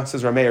takana,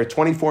 says Rameir,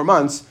 24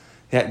 months,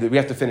 we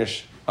have to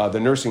finish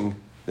the nursing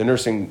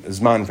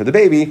zman for the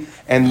baby,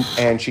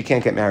 and she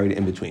can't get married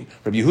in between.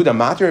 Rabbi Yehuda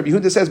Mater, Rabbi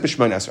Yehuda says,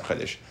 B'shmon Esrei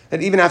Chodesh,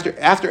 that even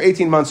after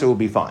 18 months, it will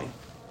be fine.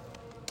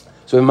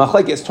 So in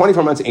Machlekes,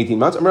 24 months, 18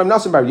 months. Rav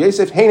Nassim bar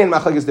Yosef, Heinen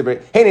Machlekes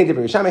Heinen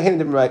Divrei Shammai, Heinen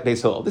Divrei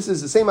Beis Hillel. This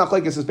is the same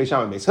Machlekes as Beis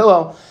Shammai and Beis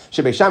Hillel.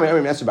 Shebei Shammai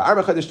Amrim Esrei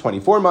Ba'arba Chodesh,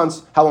 24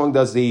 months. How long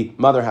does the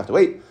mother have to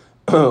wait?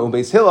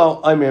 Beis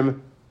Hillel Amrim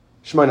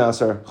Shmona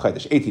Asar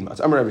Chodesh, 18 months.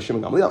 Amar Rabbi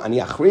Shimon Gamliel, Ani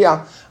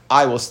Achriya.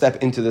 I will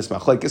step into this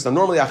Machlekes. Now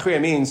normally Achriya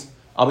means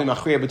I'll be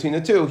machriya between the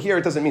two. Here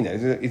it doesn't mean that.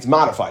 It's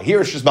modified. Here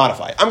it's just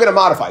modified. I'm going to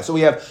modify. So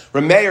we have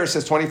Rameir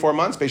says 24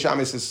 months. Beis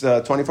Shammai says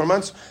 24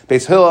 months.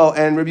 Beis Hillel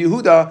and Rabbi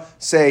Yehuda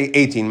say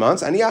 18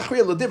 months. And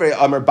Yachriya l'divrei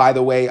Amar, by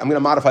the way, I'm going to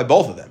modify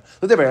both of them.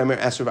 L'divrei Amar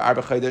Esrei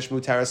v'arba chodesh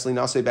mutaras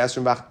linasei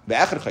b'esrei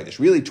v'echad chodesh.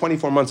 Really,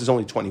 24 months is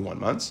only 21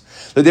 months.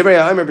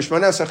 L'divrei Amar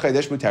b'shmona esrei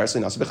chodesh mutaras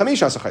linasei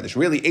b'chamisha esrei chodesh.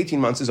 Really, 18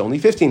 months is only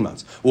 15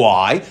 months.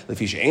 Why?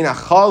 Lefi she'ein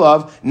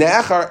achalav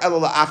ne'echar elo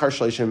la'achar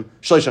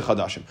shleisha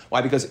chadashim.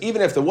 Why? Because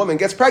even if the woman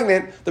gets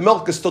pregnant, the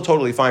milk is still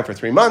totally fine for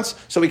 3 months,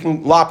 so we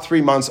can lop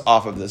 3 months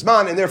off of this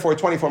man, and therefore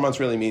 24 months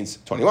really means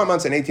 21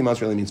 months, and 18 months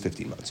really means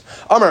 15 months.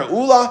 Amar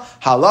Ula,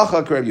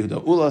 halacha Rabbi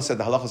Yehuda. Ula said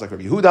the halacha is like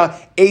Rabbi Yehuda,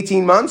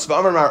 18 months.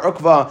 V'amar Mar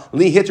Ukva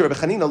li hitter Rabbi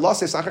Chanina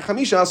loses achar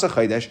chamisha asa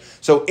chodesh.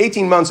 So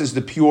 18 months is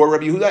the pure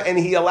Rabbi Yehuda, and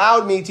he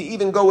allowed me to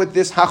even go with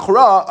this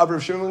hachra of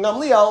Rabbi Shimon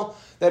Gamliel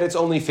that it's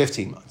only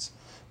 15 months.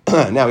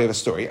 Now we have a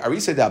story.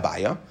 Arisa da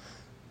Abaya.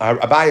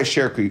 Abaya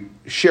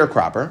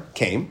sharecropper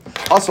came,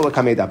 also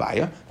Lakamei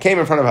Abaya, came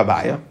in front of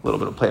Abaya, a little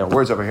bit of play on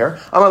words over here.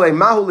 Amalei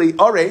Mahuli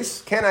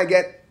Ores, can I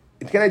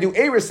do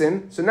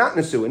Erisin, so not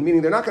Nesuin,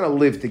 meaning they're not going to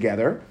live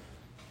together.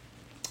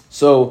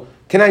 So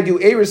can I do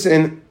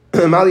Erisin,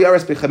 Mali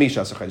Ores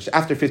B'chamisha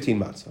after 15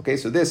 months? Okay,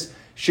 so this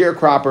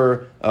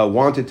sharecropper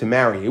wanted to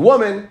marry a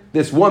woman.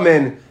 This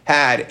woman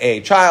had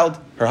a child,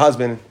 her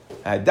husband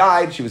had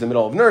died, she was in the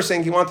middle of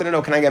nursing. He wanted to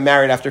know, can I get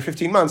married after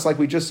 15 months? Like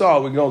we just saw,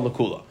 we go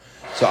Lakula.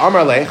 So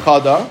Amar Le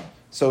Chada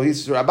So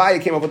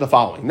Abaye came up with the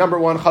following. Number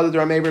one, Chalid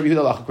Ramei Rabbi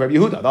Yehuda Lachak Rabbi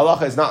Yehuda. The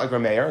halacha is not like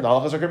Rameir, the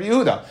halacha is like Rabbi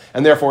Yehuda.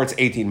 And therefore it's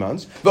 18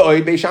 months.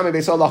 And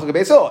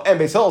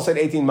Beis said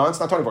 18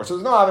 months, not 24. So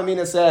there's no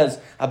Avamina says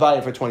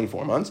Abaye for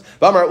 24 months.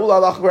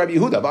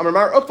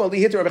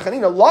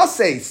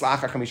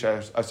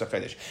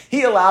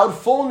 He allowed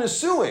full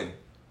Nesuin.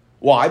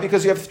 Why?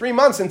 Because you have 3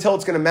 months until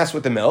it's going to mess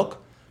with the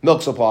milk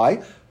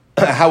supply.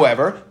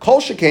 However,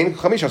 Kol Shekain,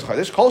 Chamishas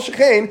Chodesh, Kol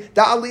Shekain,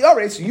 Da'al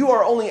Li'aretz, you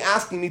are only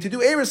asking me to do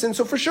Erisin,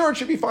 so for sure it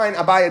should be fine.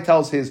 Abaya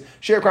tells his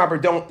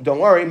sharecropper, don't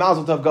worry,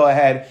 Mazel Tov, go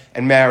ahead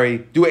and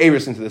do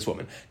Erisin to this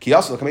woman.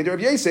 Kiyasel Kamei Rav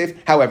Yosef,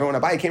 however, when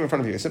Abaya came in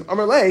front of Yosef,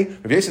 Amar Lei,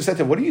 Rav Yosef said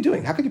to him, what are you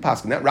doing? How could you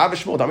pass that? Rav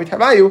Shmuel, Dami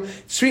Tavayu,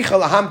 Tzricha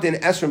Lahamdin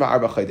Esrim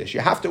Ba'arba Chodesh. You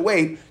have to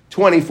wait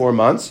 24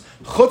 months,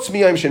 Chutz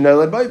Miyayim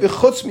Shenolad Bay,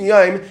 V'chutz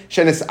Miyayim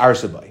Shenes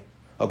Arsa Bay.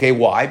 Okay,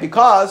 why?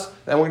 Because,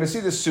 and we're going to see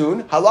this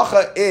soon,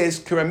 halacha is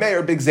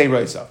Kirameir big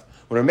Zayroisav.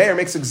 When Rameir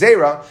makes a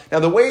Gzeira,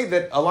 now the way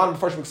that a lot of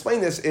Mepharshim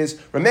explain this is,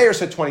 Rameir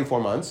said 24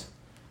 months,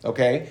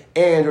 okay,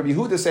 and Rabbi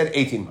Yehuda said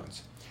 18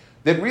 months.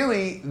 That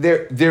really,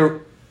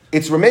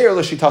 it's Rameir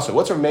l'shitasa.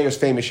 What's Rameir's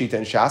famous shita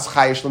in Shas?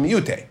 Chayesh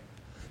l'miyute.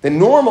 Then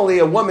normally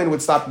a woman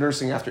would stop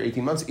nursing after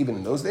 18 months, even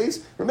in those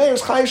days.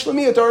 Rameir's chayesh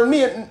l'miyut, or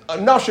miyut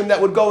nashim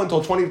that would go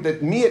until 20,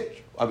 that miyut,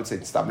 I would say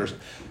stop nursing.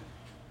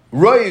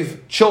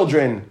 Roiv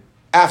children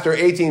after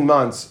 18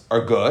 months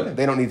are good.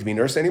 They don't need to be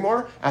nursed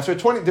anymore. After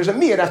 20, there's a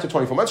miyat after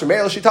 24 months.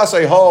 Rameir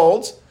l'shitasei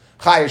holds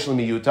chayesh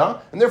l'miyuta,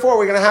 and therefore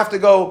we're going to have to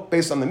go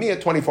based on the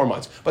miyat 24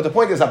 months. But the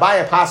point is,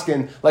 Abaya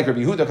paskin like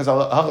Rabbi Yehuda, because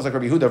halachas is like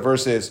Rabbi Yehuda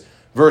versus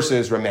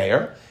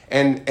Rameir,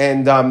 and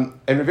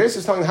Rav Yosef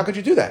is telling him, how could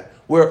you do that?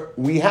 Where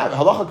we have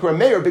halacha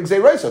Rameir big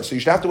zayreisov, so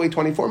you should have to wait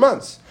 24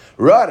 months.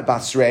 Rad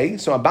basrei.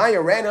 So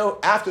Abaya ran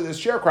out after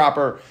this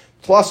sharecropper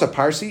plus a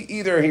parsi.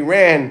 Either he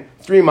ran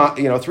 3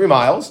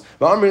 miles.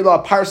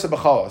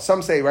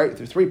 Some say, right,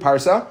 3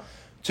 parsa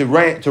to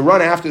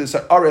run after this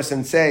aris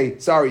and say,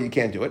 sorry, you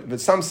can't do it.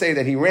 But some say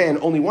that he ran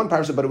only 1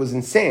 parsa, but it was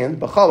in sand.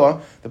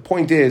 B'chala. The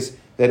point is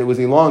that it was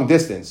a long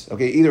distance.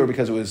 Okay, either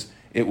because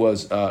it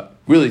was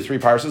really 3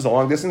 parsas, a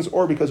long distance,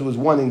 or because it was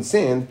 1 in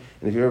sand.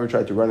 And if you've ever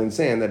tried to run in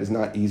sand, that is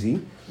not easy.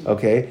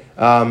 Okay,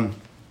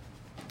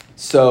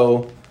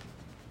 so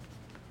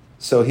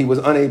he was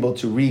unable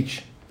to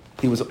reach.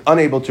 He was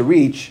unable to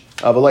reach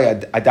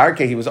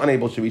Adarke. He was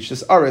unable to reach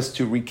this aris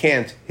to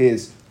recant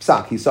his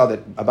psak.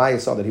 Abaya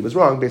saw that he was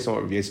wrong based on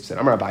what Rav Yosef said.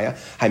 Amar Abaya,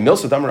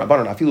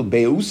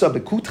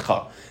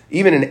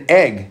 even an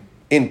egg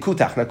in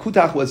kutach. Now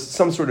kutach was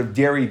some sort of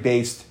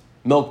dairy-based,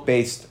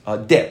 milk-based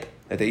dip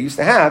that they used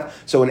to have.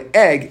 So an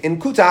egg in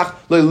kutach,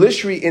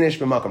 lishri inish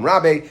b'makam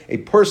rabbe. A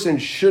person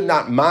should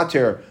not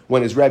mater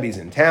when his rebbe's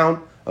in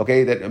town.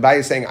 Okay, that Abaye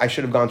is saying, I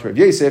should have gone to Rav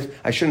Yosef,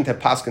 I shouldn't have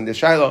paskin this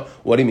shaila.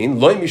 What do you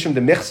mean? Lo mishum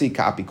de mechsi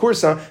ka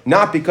apikursa,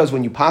 not because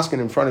when you paskin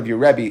in front of your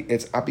Rebbe,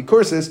 it's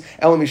apikursis,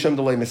 elo mishum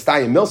de le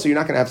mistaya mil, so you're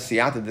not going to have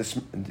siyata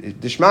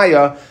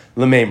dishmaya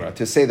lememra,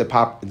 to say the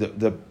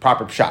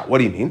proper pshat. What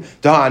do you mean?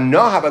 Da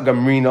no have a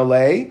gamrina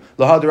le,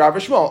 lahad Rav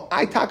Shmuel.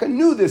 I taka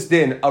knew this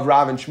din of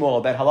Rav and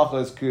Shmuel, that halacha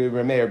is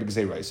kuremeir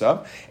b'gzei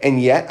reisav, and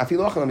yet,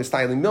 afilocha le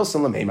mistaya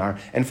lemilson lememar,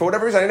 and for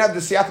whatever reason, I didn't have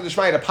the siyata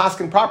dishmaya to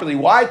paskin properly.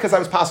 Why? Because I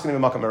was paskin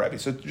in Makam Rebbe.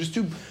 So just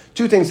two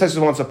things Tosfos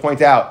wants to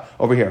point out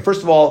over here.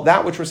 First of all,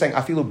 that which we're saying,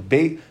 afilu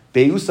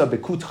beusa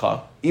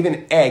bekutcha,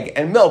 even egg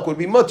and milk would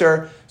be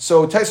mutter.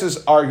 So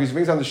Tosfos argues, he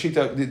brings on the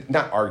shita,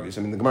 not argues,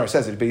 I mean the Gemara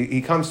says it, but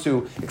he comes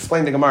to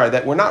explain the Gemara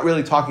that we're not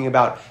really talking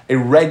about a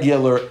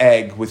regular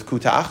egg with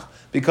kutach,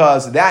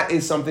 because that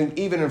is something,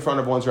 even in front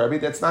of one's Rebbe,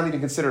 that's not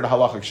even considered a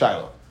halachic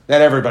shiloh.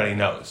 That everybody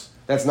knows.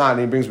 That's not, and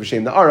he brings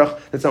B'Shem the Aruch,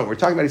 that's not what we're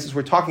talking about. He says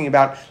we're talking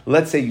about,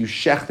 let's say you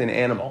shecht an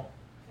animal,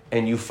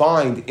 and you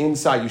find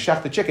inside, you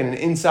shech the chicken, and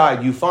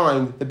inside you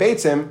find the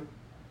beitzim,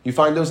 you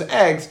find those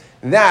eggs,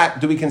 that,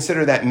 do we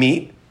consider that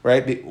meat,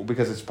 right?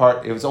 Because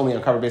it was only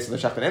uncovered based on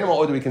the shechted animal,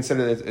 or do we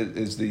consider that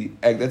is the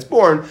egg that's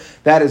born?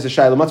 That is a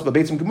shayla matzah,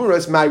 beitzim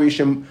gemuras, ma'iri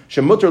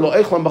shemutter lo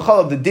eichlam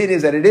b'chalav, the din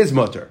is that it is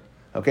mutter.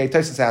 Okay,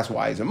 Tosfos asks,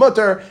 why is it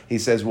mutter? He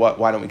says,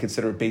 why don't we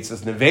consider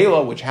beitzas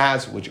nevela, which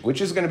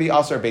is going to be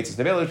aser, beitzas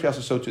nevela, which we also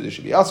so too, this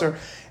should be aser.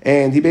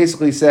 And he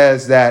basically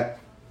says that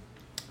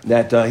he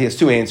has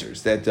 2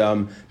 answers. That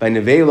by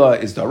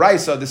nevela is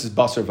daraisa. This is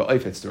basar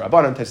va'oif. It's the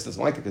rabbanon. Tosfos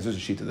doesn't like it because there's a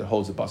shita that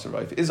holds that basar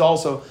va'oif is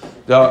also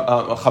the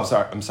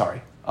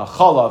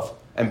chalav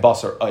and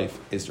basar oif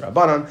is the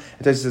rabbanon.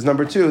 And Tosfos says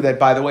number 2 that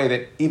by the way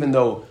that even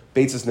though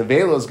beitzas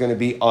nevela is going to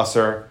be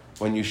aser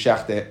when you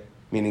shecht it,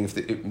 meaning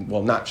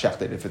not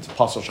shecht it if it's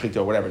pasal shchita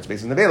or whatever, it's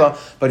beitzas nevela.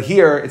 But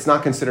here it's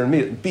not considered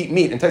meat.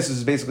 And Tosfos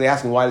is basically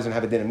asking why doesn't it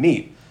have a din of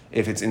meat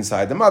if it's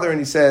inside the mother? And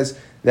he says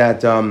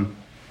that.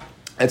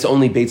 It's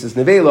only beitzas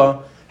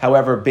nevela.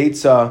 However,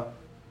 beitza,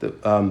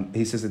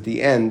 he says at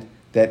the end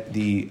that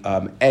the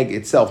egg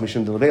itself,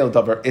 mishum de nevela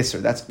davar iser.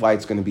 That's why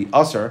it's going to be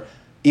aser,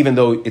 even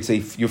though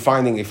you're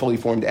finding a fully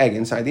formed egg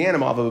inside the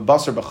animal. Of a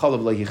basar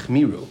b'chalav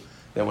lehichmiru.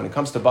 That when it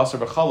comes to basar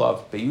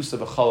b'chalav, be'usa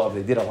b'chalav,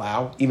 they did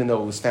allow, even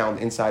though it was found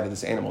inside of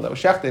this animal that was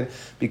shechted,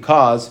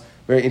 because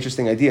very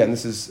interesting idea, and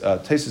this is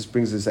Tosfos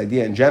brings this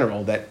idea in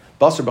general that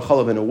Basar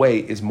b'chalav in a way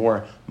is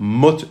more,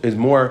 there's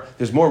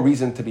more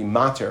reason to be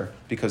matir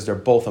because they're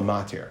both a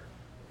matir.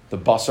 The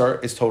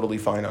basar is totally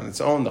fine on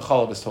its own. The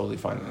chalav is totally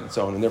fine on its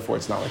own, and therefore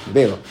it's not like the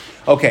bela.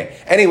 Okay.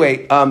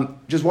 Anyway,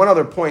 just one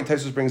other point.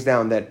 Taisus brings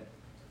down that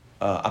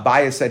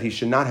Abaya said he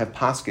should not have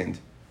paskined.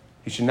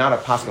 He should not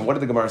have paskined. What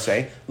did the Gemara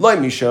say? Loi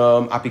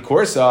mishum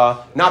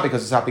apikorsa, not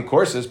because it's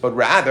apikorsis, but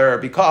rather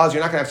because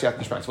you're not going to have siyat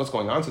nishmai. So what's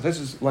going on? So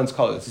Taisus lends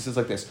color. He says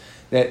like this: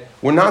 that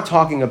we're not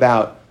talking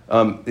about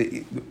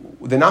the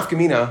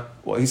nafkamina.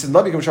 Well, he said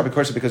love you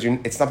apikorsa because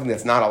it's something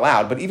that's not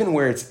allowed. But even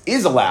where it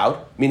is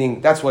allowed, meaning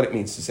that's what it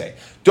means to say.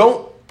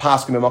 Don't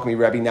paskin b'makami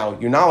Rabbi. Now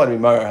you're not allowed to be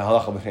mar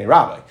halacha b'fnei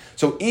Rabbi.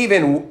 So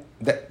even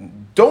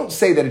that, don't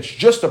say that it's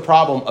just a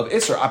problem of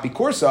isser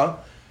apikorsa.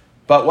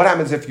 But what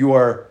happens if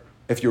your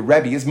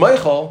Rebbe is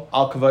Meichel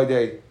al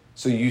kavodei?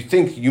 So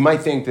you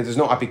might think that there's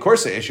no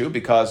apikorsa issue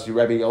because your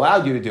Rebbe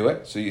allowed you to do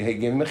it. So you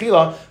give him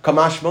mechila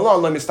kamash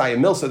malon lemistayim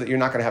milsa that you're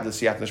not going to have the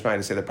siyat nishmai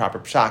to say the proper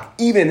pshak,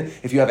 even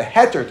if you have a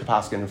heter to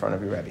paskin in front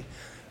of your Rebbe.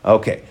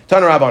 Okay,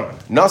 Tana Rabbanan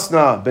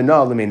nasna bena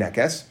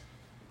leminekes.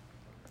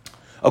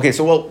 Okay,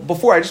 so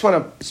before I just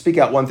want to speak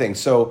out one thing.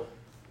 So.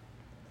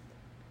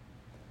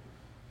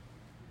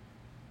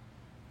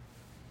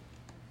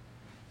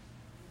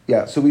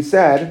 Yeah, so we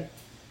said,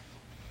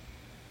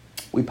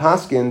 we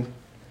paskined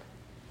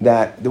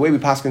that the way we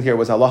paskined here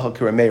was halacha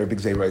kirameir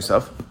b'gzei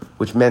roisav,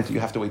 which meant you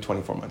have to wait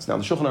 24 months. Now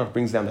the Shulchan Aruch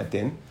brings down that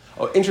din.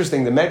 Oh,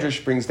 interesting, the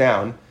Medrash brings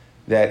down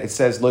that it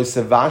says lo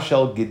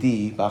sevashel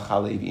gedi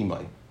b'chalev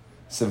imay.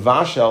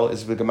 Sevashel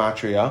is the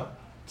gematria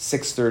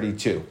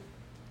 632,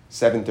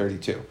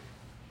 732.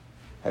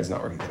 That's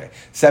not working today.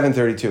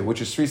 732,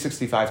 which is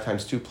 365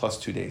 times 2 plus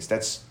 2 days.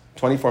 That's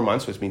 24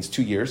 months, which means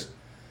 2 years.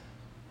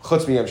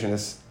 Chutz miyam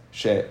shenis.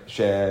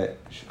 Chutz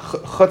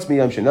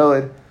miyam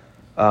shenoled.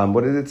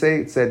 What did it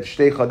say? It said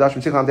shtei chadash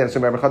mitzichan dan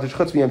asum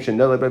chutz miyam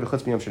shenoled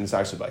chutz miyam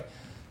shenisar subay.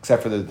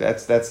 Except for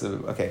that's the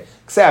okay.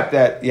 Except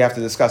that you have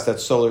to discuss that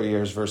solar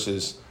years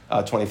versus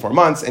 24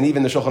 months, and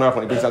even the Shulchan Aruch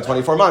when he brings down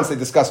 24 months, they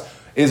discuss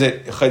is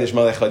it chodesh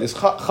melech chodesh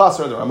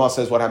chasar. The Ramah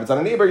says what happens on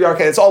a neighbor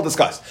yarkeh. It's all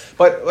discussed,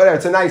 but whatever.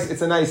 It's a nice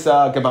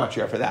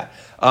gematria for that.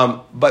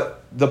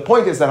 But the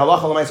point is that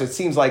halacha l'maisa. It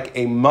seems like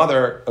a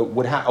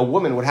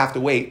woman would have to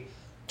wait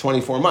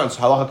 24 months.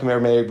 Halacha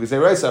kamer meir b'gzei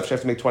roisav. She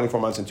has to make 24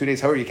 months in 2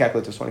 days. However you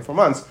calculate those 24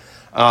 months.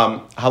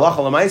 Halacha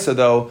l'maisa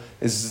though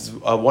is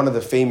one of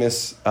the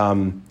famous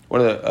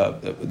one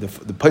of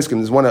the poskim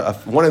is one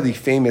of the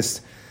famous.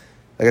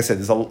 Like I said,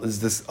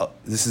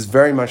 this is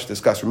very much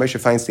discussed. Ramesha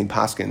Feinstein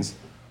Paskins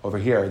over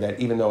here that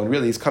even though it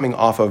really is coming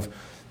off of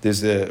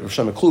there's a Rosh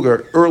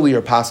McCluger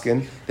earlier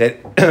Paskin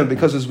that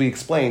because as we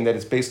explained that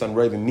it's based on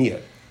Rav and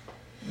Miyah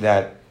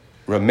that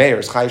Rameir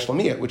is Chayish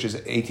Lamiyah, which is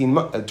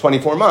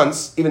 24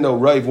 months, even though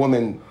Rav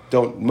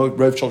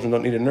children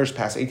don't need a nurse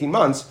past 18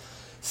 months,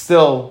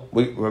 still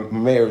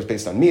Rameir is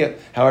based on Miyah.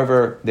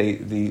 However,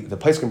 the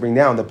place can bring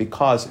down that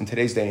because in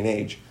today's day and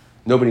age,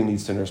 nobody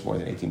needs to nurse more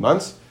than 18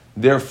 months.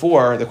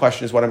 Therefore, the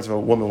question is, what happens if a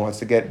woman wants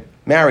to get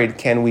married?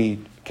 Can we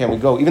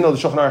go? Even though the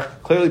Shulchan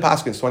Aruch clearly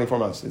paskins 24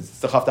 months, it's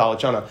the Chaf Dal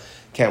Chana,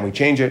 can we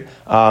change it?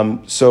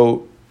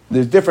 So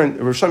there's different.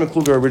 Rosh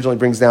McCluger originally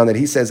brings down that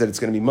he says that it's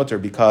going to be mutter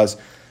because,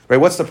 right?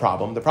 What's the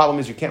problem? The problem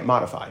is you can't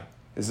modify.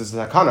 This is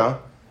a takana.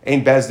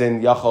 Ein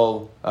bezdin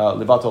yachol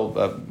levatol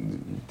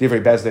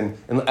divrei bezdin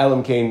and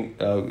elam kain.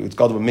 It's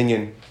gadol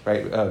b'minyan,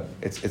 right?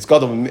 It's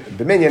gadol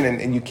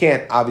b'minyan, and you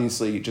can't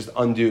obviously just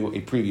undo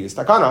a previous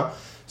takana.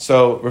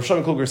 So Rav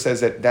Shlomo Kluger says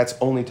that that's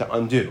only to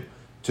undo.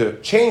 To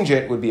change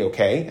it would be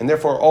okay, and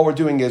therefore all we're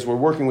doing is we're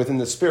working within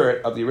the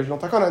spirit of the original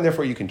takana, and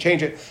therefore you can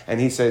change it.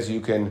 And he says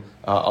you can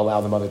allow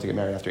the mother to get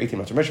married after 18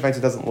 months. Rav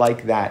Moshe doesn't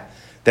like that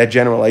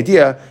general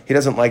idea. He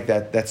doesn't like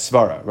that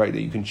svara, right?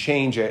 That you can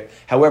change it.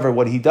 However,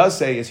 what he does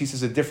say is he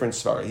says a different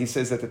svara. He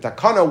says that the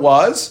takana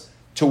was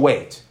to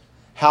wait.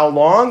 How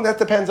long? That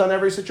depends on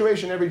every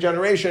situation, every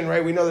generation,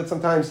 right? We know that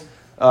sometimes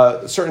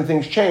certain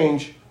things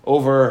change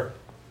over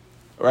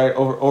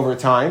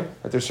time,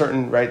 that there's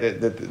certain, right,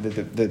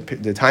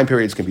 the time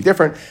periods can be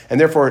different, and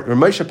therefore,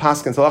 Ramesha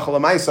Paskins halacha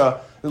l'maisa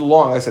is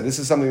long. Like I said, this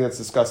is something that's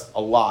discussed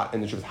a lot in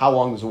the truth. How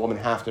long does a woman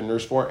have to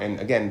nurse for? And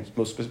again,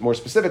 more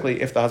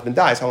specifically, if the husband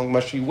dies, how long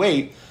must she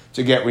wait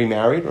to get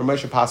remarried?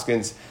 Ramesha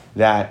Paskins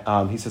that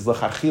he says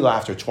l'chachila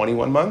after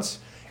 21 months,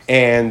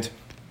 and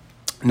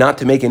not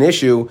to make an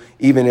issue,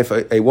 even if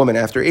a woman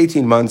after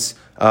 18 months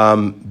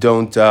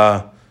don't.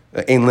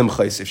 Ein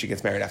limchais if she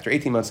gets married after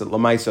 18 months, that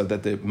lamaisa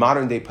that the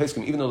modern day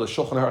poskim, even though the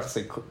Shulchan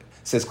Aruch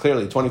says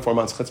clearly 24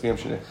 months chutz miyam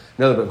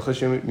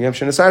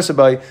shenisar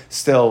sabay,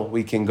 still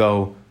we can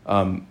go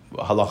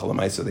halacha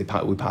lamaisa.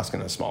 We pass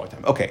in a smaller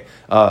time. Okay,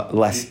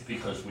 less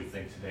because we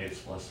think today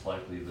it's less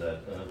likely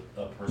that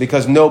a person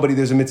because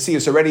there's a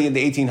mitzias already in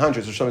the 1800s.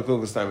 Or Shlomo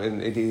Kluger's time in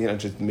the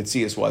 1800s,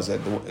 mitzias was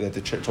that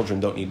the children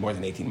don't need more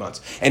than 18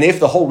 months. And if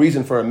the whole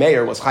reason for a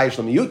mayor was chayish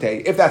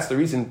l'miyute, if that's the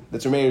reason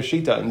that's a mayor's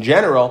shita in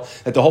general,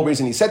 that the whole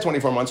reason he said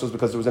 24 months was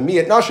because there was a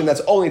miyat nashim,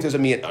 that's only if there's a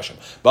miyat nashim.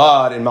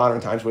 But in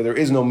modern times where there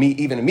is no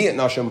even a miyat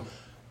nashim,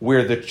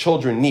 where the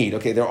children need.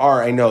 Okay, there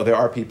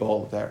are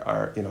people that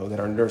are, that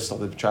are nursed till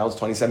the child's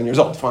 27 years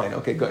old. Fine,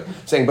 okay, good.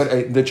 Saying,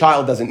 but the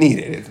child doesn't need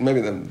it. It's maybe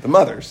the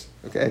mothers.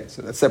 Okay,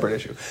 so that's a separate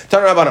issue.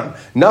 So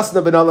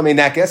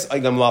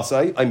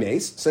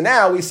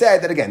now we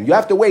said that again, you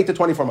have to wait to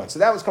 24 months. So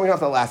that was coming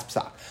off the last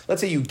psak. Let's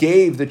say you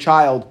gave the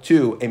child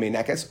to a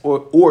meinekes,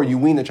 or you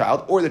wean the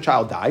child, or the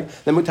child died.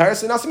 Then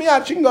mutaris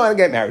nasamiyad, she can go and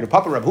get married.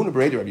 Papa Rav Huna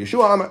Beredi Rav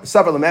Yeshua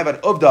Savar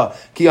Lemevad Uvda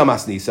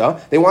Kiyamas Nisa.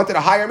 They wanted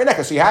to hire a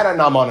meinekes, so you had a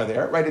namana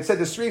there, right? It said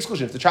there's 3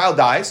 exclusions. If the child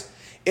dies,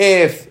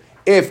 if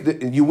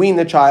you wean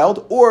the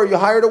child, or you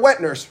hired a wet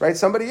nurse, right?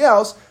 Somebody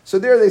else. So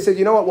there they said,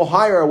 you know what, we'll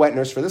hire a wet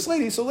nurse for this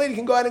lady, so the lady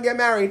can go ahead and get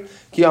married.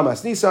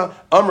 Kiyamas Nisa,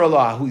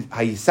 Amrullah,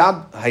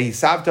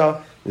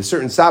 Hayisabta. A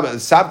certain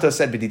Sabta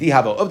said, "B'didi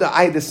havo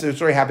uvda." This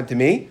story happened to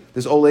me.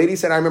 This old lady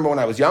said, "I remember when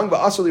I was young." But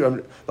asuli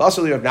Rav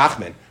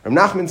Nachman. Rav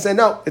Nachman said,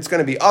 "No, it's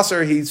going to be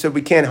usher." He said,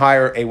 "We can't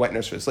hire a wet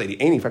nurse for this lady."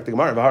 Any fact, the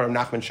Gemara, Rav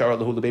Nachman shara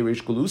lahu the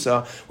Beirish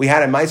Galusa. We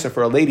had a ma'aser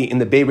for a lady in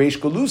the Beirish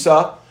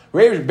Galusa.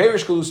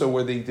 Beirish Galusa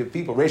were the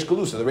people, Reish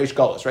Galusa, the Reish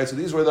Galus, right? So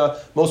these were the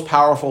most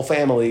powerful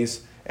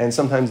families, and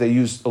sometimes they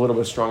used a little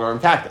bit of strong arm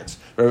tactics.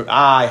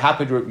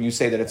 Happy you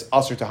say that it's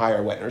usher to hire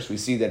a wet nurse. We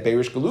see that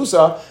Beirish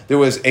Galusa, there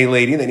was a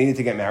lady that needed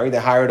to get married. They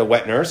hired a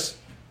wet nurse,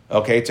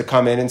 okay, to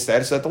come in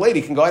instead so that the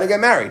lady can go ahead and get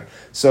married.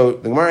 So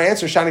the Gemara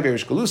answers, Shani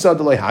Beirish Galusa,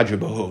 Delay Hadra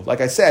Bahu.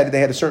 Like I said, they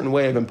had a certain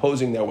way of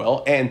imposing their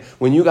will, and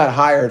when you got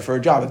hired for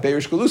a job at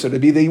Beirish Galusa to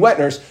be the wet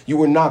nurse, you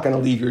were not going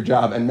to leave your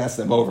job and mess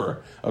them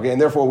over. Okay,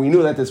 and therefore we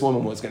knew that this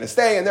woman was going to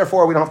stay, and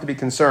therefore we don't have to be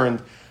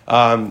concerned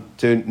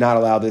to not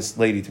allow this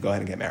lady to go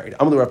ahead and get married.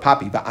 Amalu Rav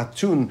Papi,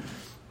 Ba'atun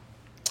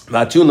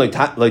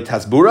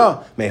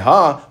Tasbura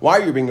Meha. Why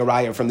are you bringing a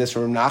raya from this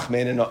from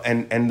Nachman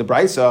and the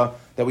brisa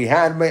that we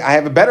had? I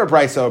have a better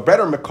brisa, a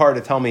better makar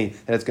to tell me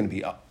that it's going to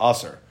be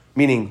aser.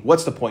 Meaning,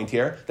 what's the point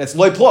here? That's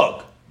loy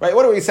plug, right?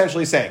 What are we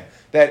essentially saying?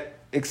 That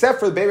except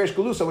for the Beirish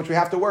Galusa, which we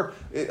have to work,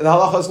 the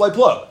halacha is loy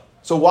plug.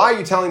 So why are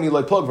you telling me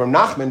loy plug from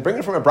Nachman? Bring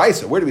it from a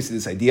brisa. Where do we see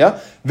this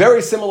idea?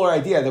 Very similar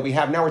idea that we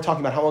have now. We're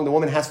talking about how long the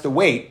woman has to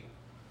wait.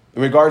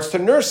 In regards to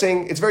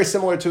nursing, it's very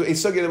similar to a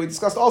sugya that we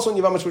discussed also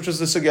in Yevamos, which was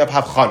the sugya of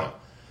havchana.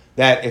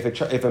 That if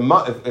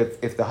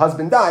the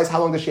husband dies, how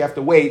long does she have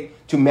to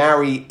wait to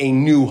marry a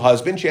new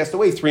husband? She has to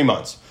wait 3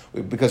 months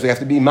because we have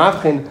to be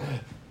mavchin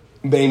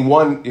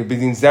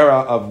between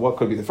zera of what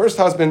could be the first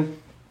husband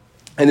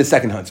and the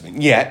second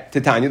husband. Yet,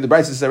 Titania, the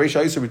Bride says,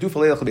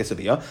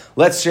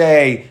 let's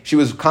say she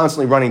was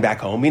constantly running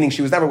back home, meaning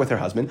she was never with her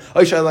husband.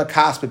 There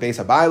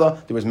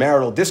was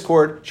marital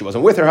discord. She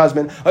wasn't with her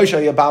husband. Or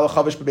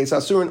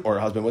her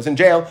husband was in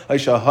jail.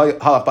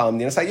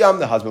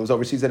 The husband was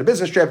overseas at a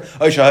business trip.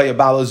 He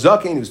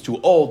was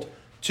too old.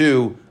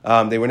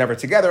 They were never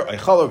together. He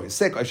was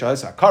sick.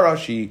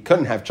 She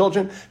couldn't have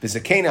children.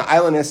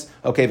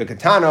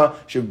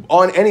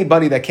 On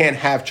anybody that can't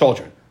have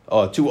children.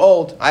 Too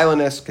old,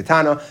 islandess,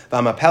 katana,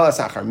 v'amapelas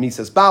achar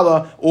misas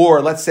bala,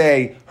 or let's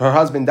say her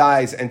husband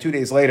dies and 2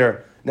 days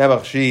later,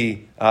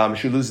 she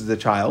loses the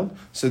child.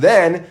 So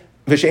then,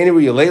 she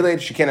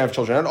can't have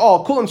children at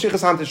all. This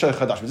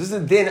is the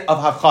din of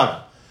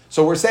havchana.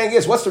 So we're saying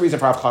is, what's the reason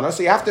for havchana?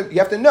 So you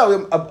have to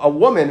know a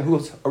woman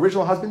whose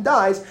original husband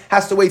dies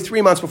has to wait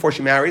 3 months before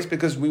she marries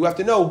because we have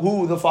to know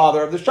who the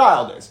father of the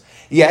child is.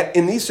 Yet,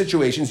 in these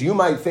situations, you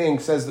might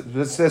think,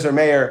 says her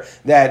mayor,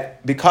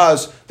 that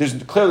because there's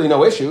clearly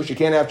no issue, she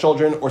can't have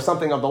children or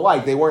something of the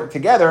like, they weren't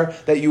together,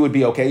 that you would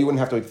be okay, you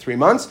wouldn't have to wait 3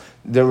 months.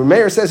 The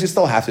mayor says you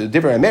still have to.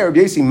 Different mayor, Rabbi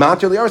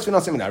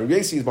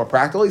Yossi is more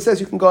practical. He says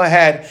you can go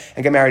ahead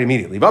and get married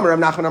immediately.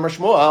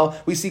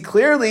 We see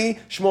clearly,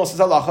 Shmuel says,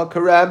 Allah,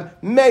 Kareb,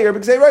 Mayor,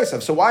 B'gzei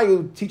Reisav. So why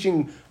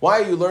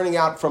are you learning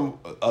out from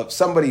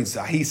somebody's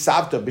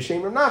Hisavta,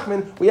 B'Shem Rav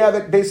Nachman? We have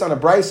it based on a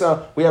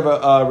brisa. We have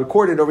a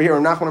recorded over here,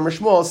 Rav Nachman Amar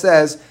Shmuel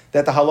says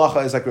that the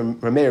halacha is like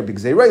Rameir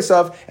B'gzei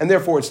Reisav, and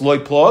therefore it's loy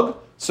plug.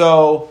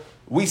 So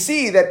we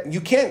see that you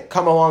can't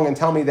come along and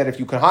tell me that if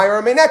you can hire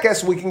a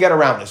meinekes, we can get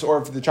around this,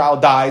 or if the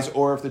child dies,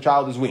 or if the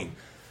child is weaned.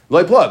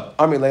 Loy plug.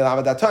 Amri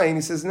le'lav that time.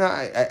 He says, no,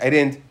 I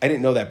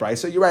didn't know that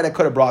brisa. You're right, I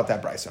could have brought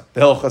that brisa.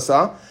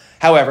 V'hilchasa.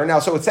 However, now,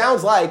 so it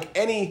sounds like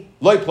any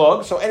loy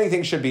plug, so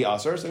anything should be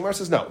aser. So the Gemara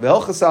says, no.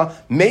 V'hilchasa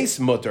meis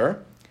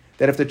mutter,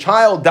 that if the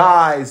child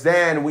dies,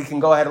 then we can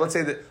go ahead.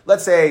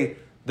 Let's say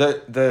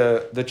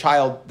the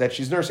child that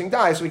she's nursing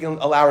dies, so we can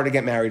allow her to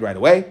get married right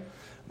away.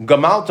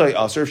 Gamaltoi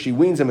aser, if she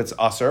weans him, it's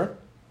aser.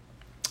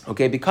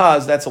 Okay,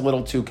 because that's a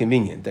little too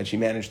convenient that she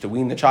managed to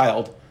wean the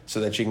child so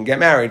that she can get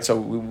married. So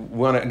we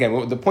want to,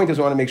 again, the point is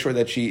we want to make sure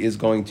that she is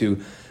going to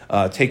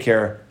take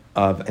care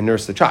of and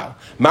nurse the child.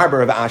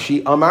 Marber of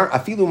Ashi Amar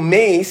Afilu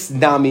Meis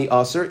Dami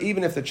Aser.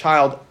 Even if the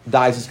child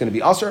dies, it's going to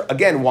be Aser.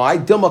 Again, why?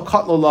 Dilma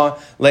Katlola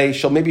Le.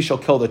 Maybe she'll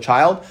kill the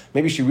child.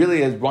 Maybe she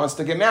really wants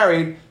to get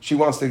married.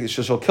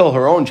 She'll kill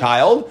her own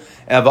child.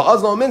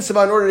 Va'azlo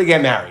Minsava in order to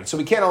get married. So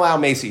we can't allow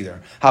Meis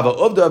either. Hava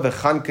Uvda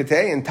V'chan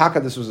Kate. And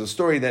Taka, this was a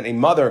story that a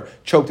mother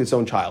choked its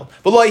own child.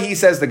 V'lohi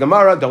says the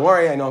Gemara. Don't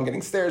worry, I know I'm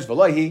getting stares.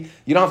 V'lohi,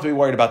 you don't have to be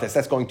worried about this.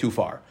 That's going too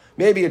far.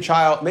 maybe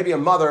a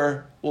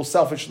mother will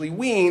selfishly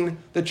wean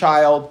the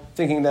child,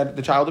 thinking that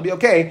the child will be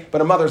okay,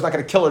 but a mother is not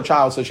going to kill her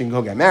child so she can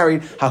go get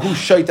married. Hahu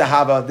shaita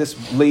hava,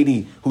 this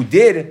lady who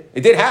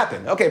it did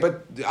happen. Okay,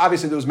 but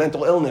obviously there was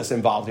mental illness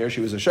involved here.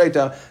 She was a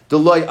shaita.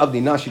 Deloy of the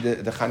nashi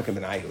the chanka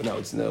benayu. No,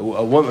 it's a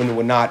woman who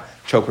would not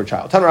choke her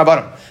child. Tan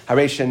rabbanim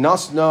hareisha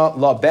nasna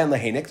la ben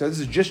lehenik. So this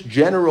is just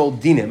general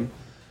dinim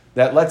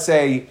that let's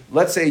say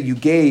you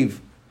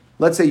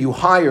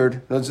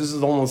hired. This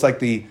is almost like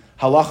the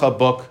halacha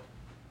book.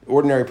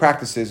 Ordinary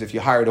practices if you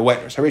hired a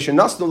wet nurse. So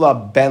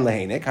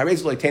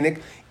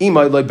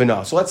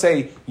let's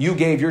say you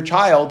gave your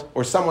child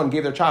or someone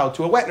gave their child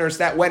to a wet nurse.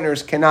 That wet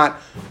nurse cannot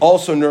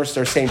also nurse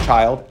their same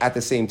child at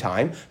the same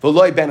time.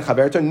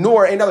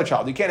 Nor another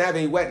child. You can't have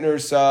a wet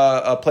nurse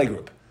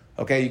playgroup.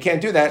 Okay, you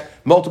can't do that.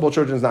 Multiple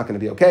children is not going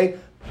to be okay.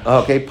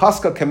 Okay,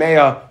 Pascha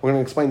Kameya, we're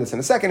going to explain this in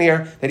a second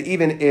here, that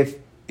even if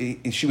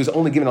she was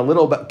only given a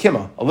little bit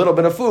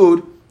of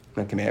food,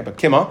 not Kameya, but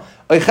Kima,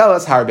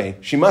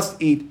 she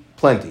must eat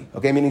plenty,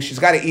 okay? Meaning she's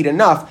got to eat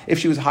enough. If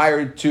she was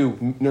hired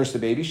to nurse the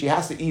baby, she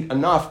has to eat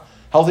enough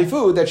healthy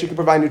food that she can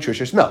provide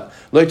nutritious milk.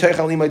 She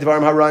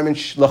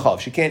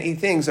can't eat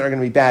things that are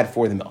going to be bad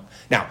for the milk.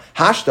 Now,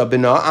 Hashta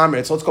b'na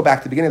amrit. So let's go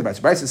back to the beginning of the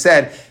Brisa. Brisa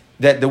said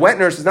that the wet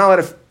nurse is not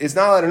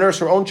allowed to nurse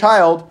her own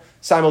child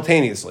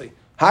simultaneously.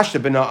 Hashta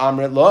b'na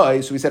amrit loy.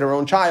 So we said her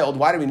own child.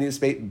 Why do we need to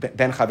say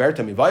ben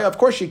chaverta mivaya? Of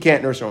course she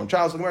can't nurse her own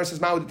child. So the Gemara says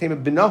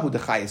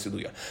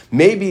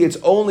maybe it's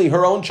only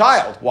her own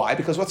child. Why?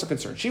 Because what's the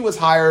concern? She was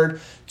hired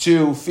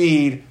to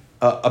feed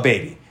a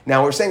baby.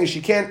 Now we're saying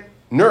she can't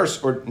nurse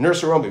her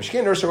own baby. She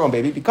can't nurse her own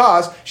baby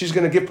because she's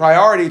going to give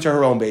priority to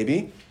her own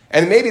baby,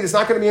 and maybe there's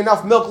not going to be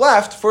enough milk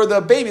left for the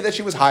baby that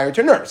she was hired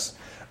to nurse.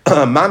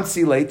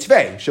 Mamsile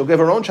tvei. She'll give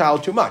her own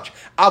child too much.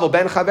 Avo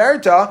ben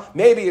chaverta.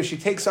 Maybe if she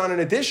takes on an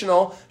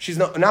additional, she's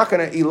not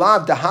going to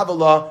ilav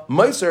dahavala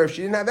meiser. If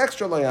she didn't have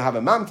extra, have a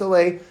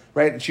mamtile,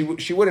 right? She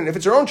wouldn't. If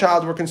it's her own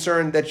child, we're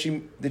concerned that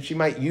she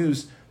might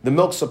use the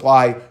milk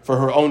supply for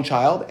her own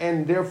child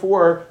and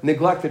therefore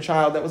neglect the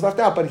child that was left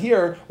out. But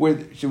here, where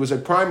she was a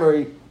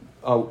primary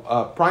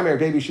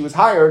baby, she was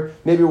hired.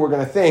 Maybe we're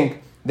going to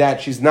think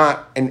that she's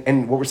not,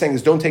 and what we're saying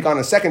is don't take on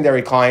a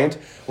secondary client.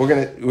 We're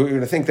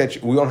gonna think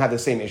that we don't have the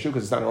same issue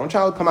because it's not her own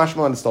child.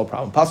 Kamashma, and it's still a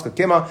problem. Pascha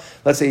kima.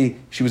 Let's say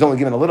she was only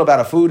given a little bit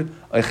of food.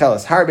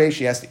 Eichelas harbe.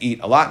 She has to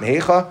eat a lot.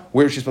 Nehecha.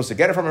 Where is she supposed to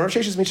get it from?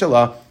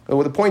 Mishalah.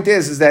 Well, the point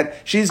is that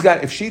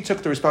if she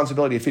took the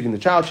responsibility of feeding the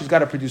child, she's got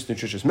to produce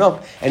nutritious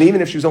milk. And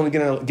even if she was only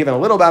given a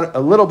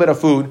little bit of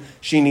food,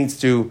 she needs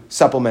to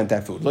supplement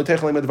that food. What are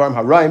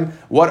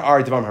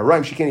Dvarim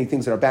Haraim? She can't eat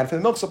things that are bad for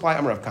the milk supply.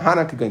 Amar of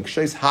Kahana, Kagan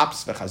Kshes,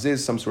 hops, Vechaziz,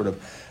 some sort of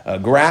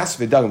grass,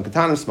 Vidagam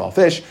Katanim, small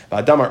fish,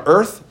 Vadamar,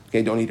 earth.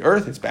 Okay, don't eat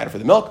earth, it's bad for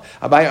the milk.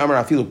 Abai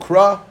Amar Afilu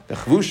Kra, the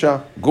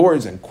Chvusha,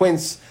 gourds and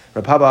quince.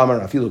 Rapaba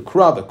Amar Afilu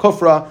Kra, the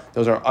Kufra.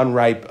 Those are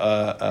unripe,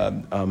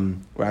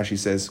 Rashi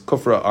says,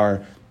 Kufra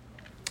are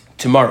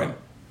Tamarim,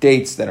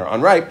 dates that are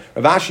unripe.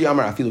 Ravashi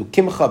Amar Afilu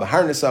Kimcha, the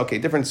harnessa. Okay,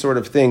 different sort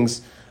of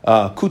things.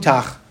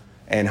 Kutach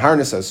and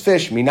harness as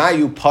fish.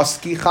 Minayu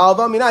paski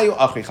chalva, minayu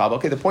achri chalva.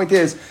 Okay, the point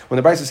is, when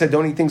the Brisa said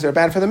don't eat things that are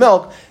bad for the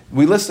milk,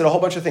 we listed a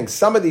whole bunch of things.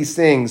 Some of these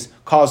things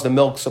cause the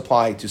milk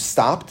supply to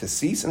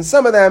cease, and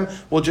some of them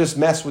will just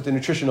mess with the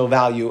nutritional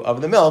value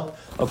of the milk.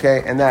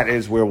 Okay, and that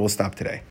is where we'll stop today.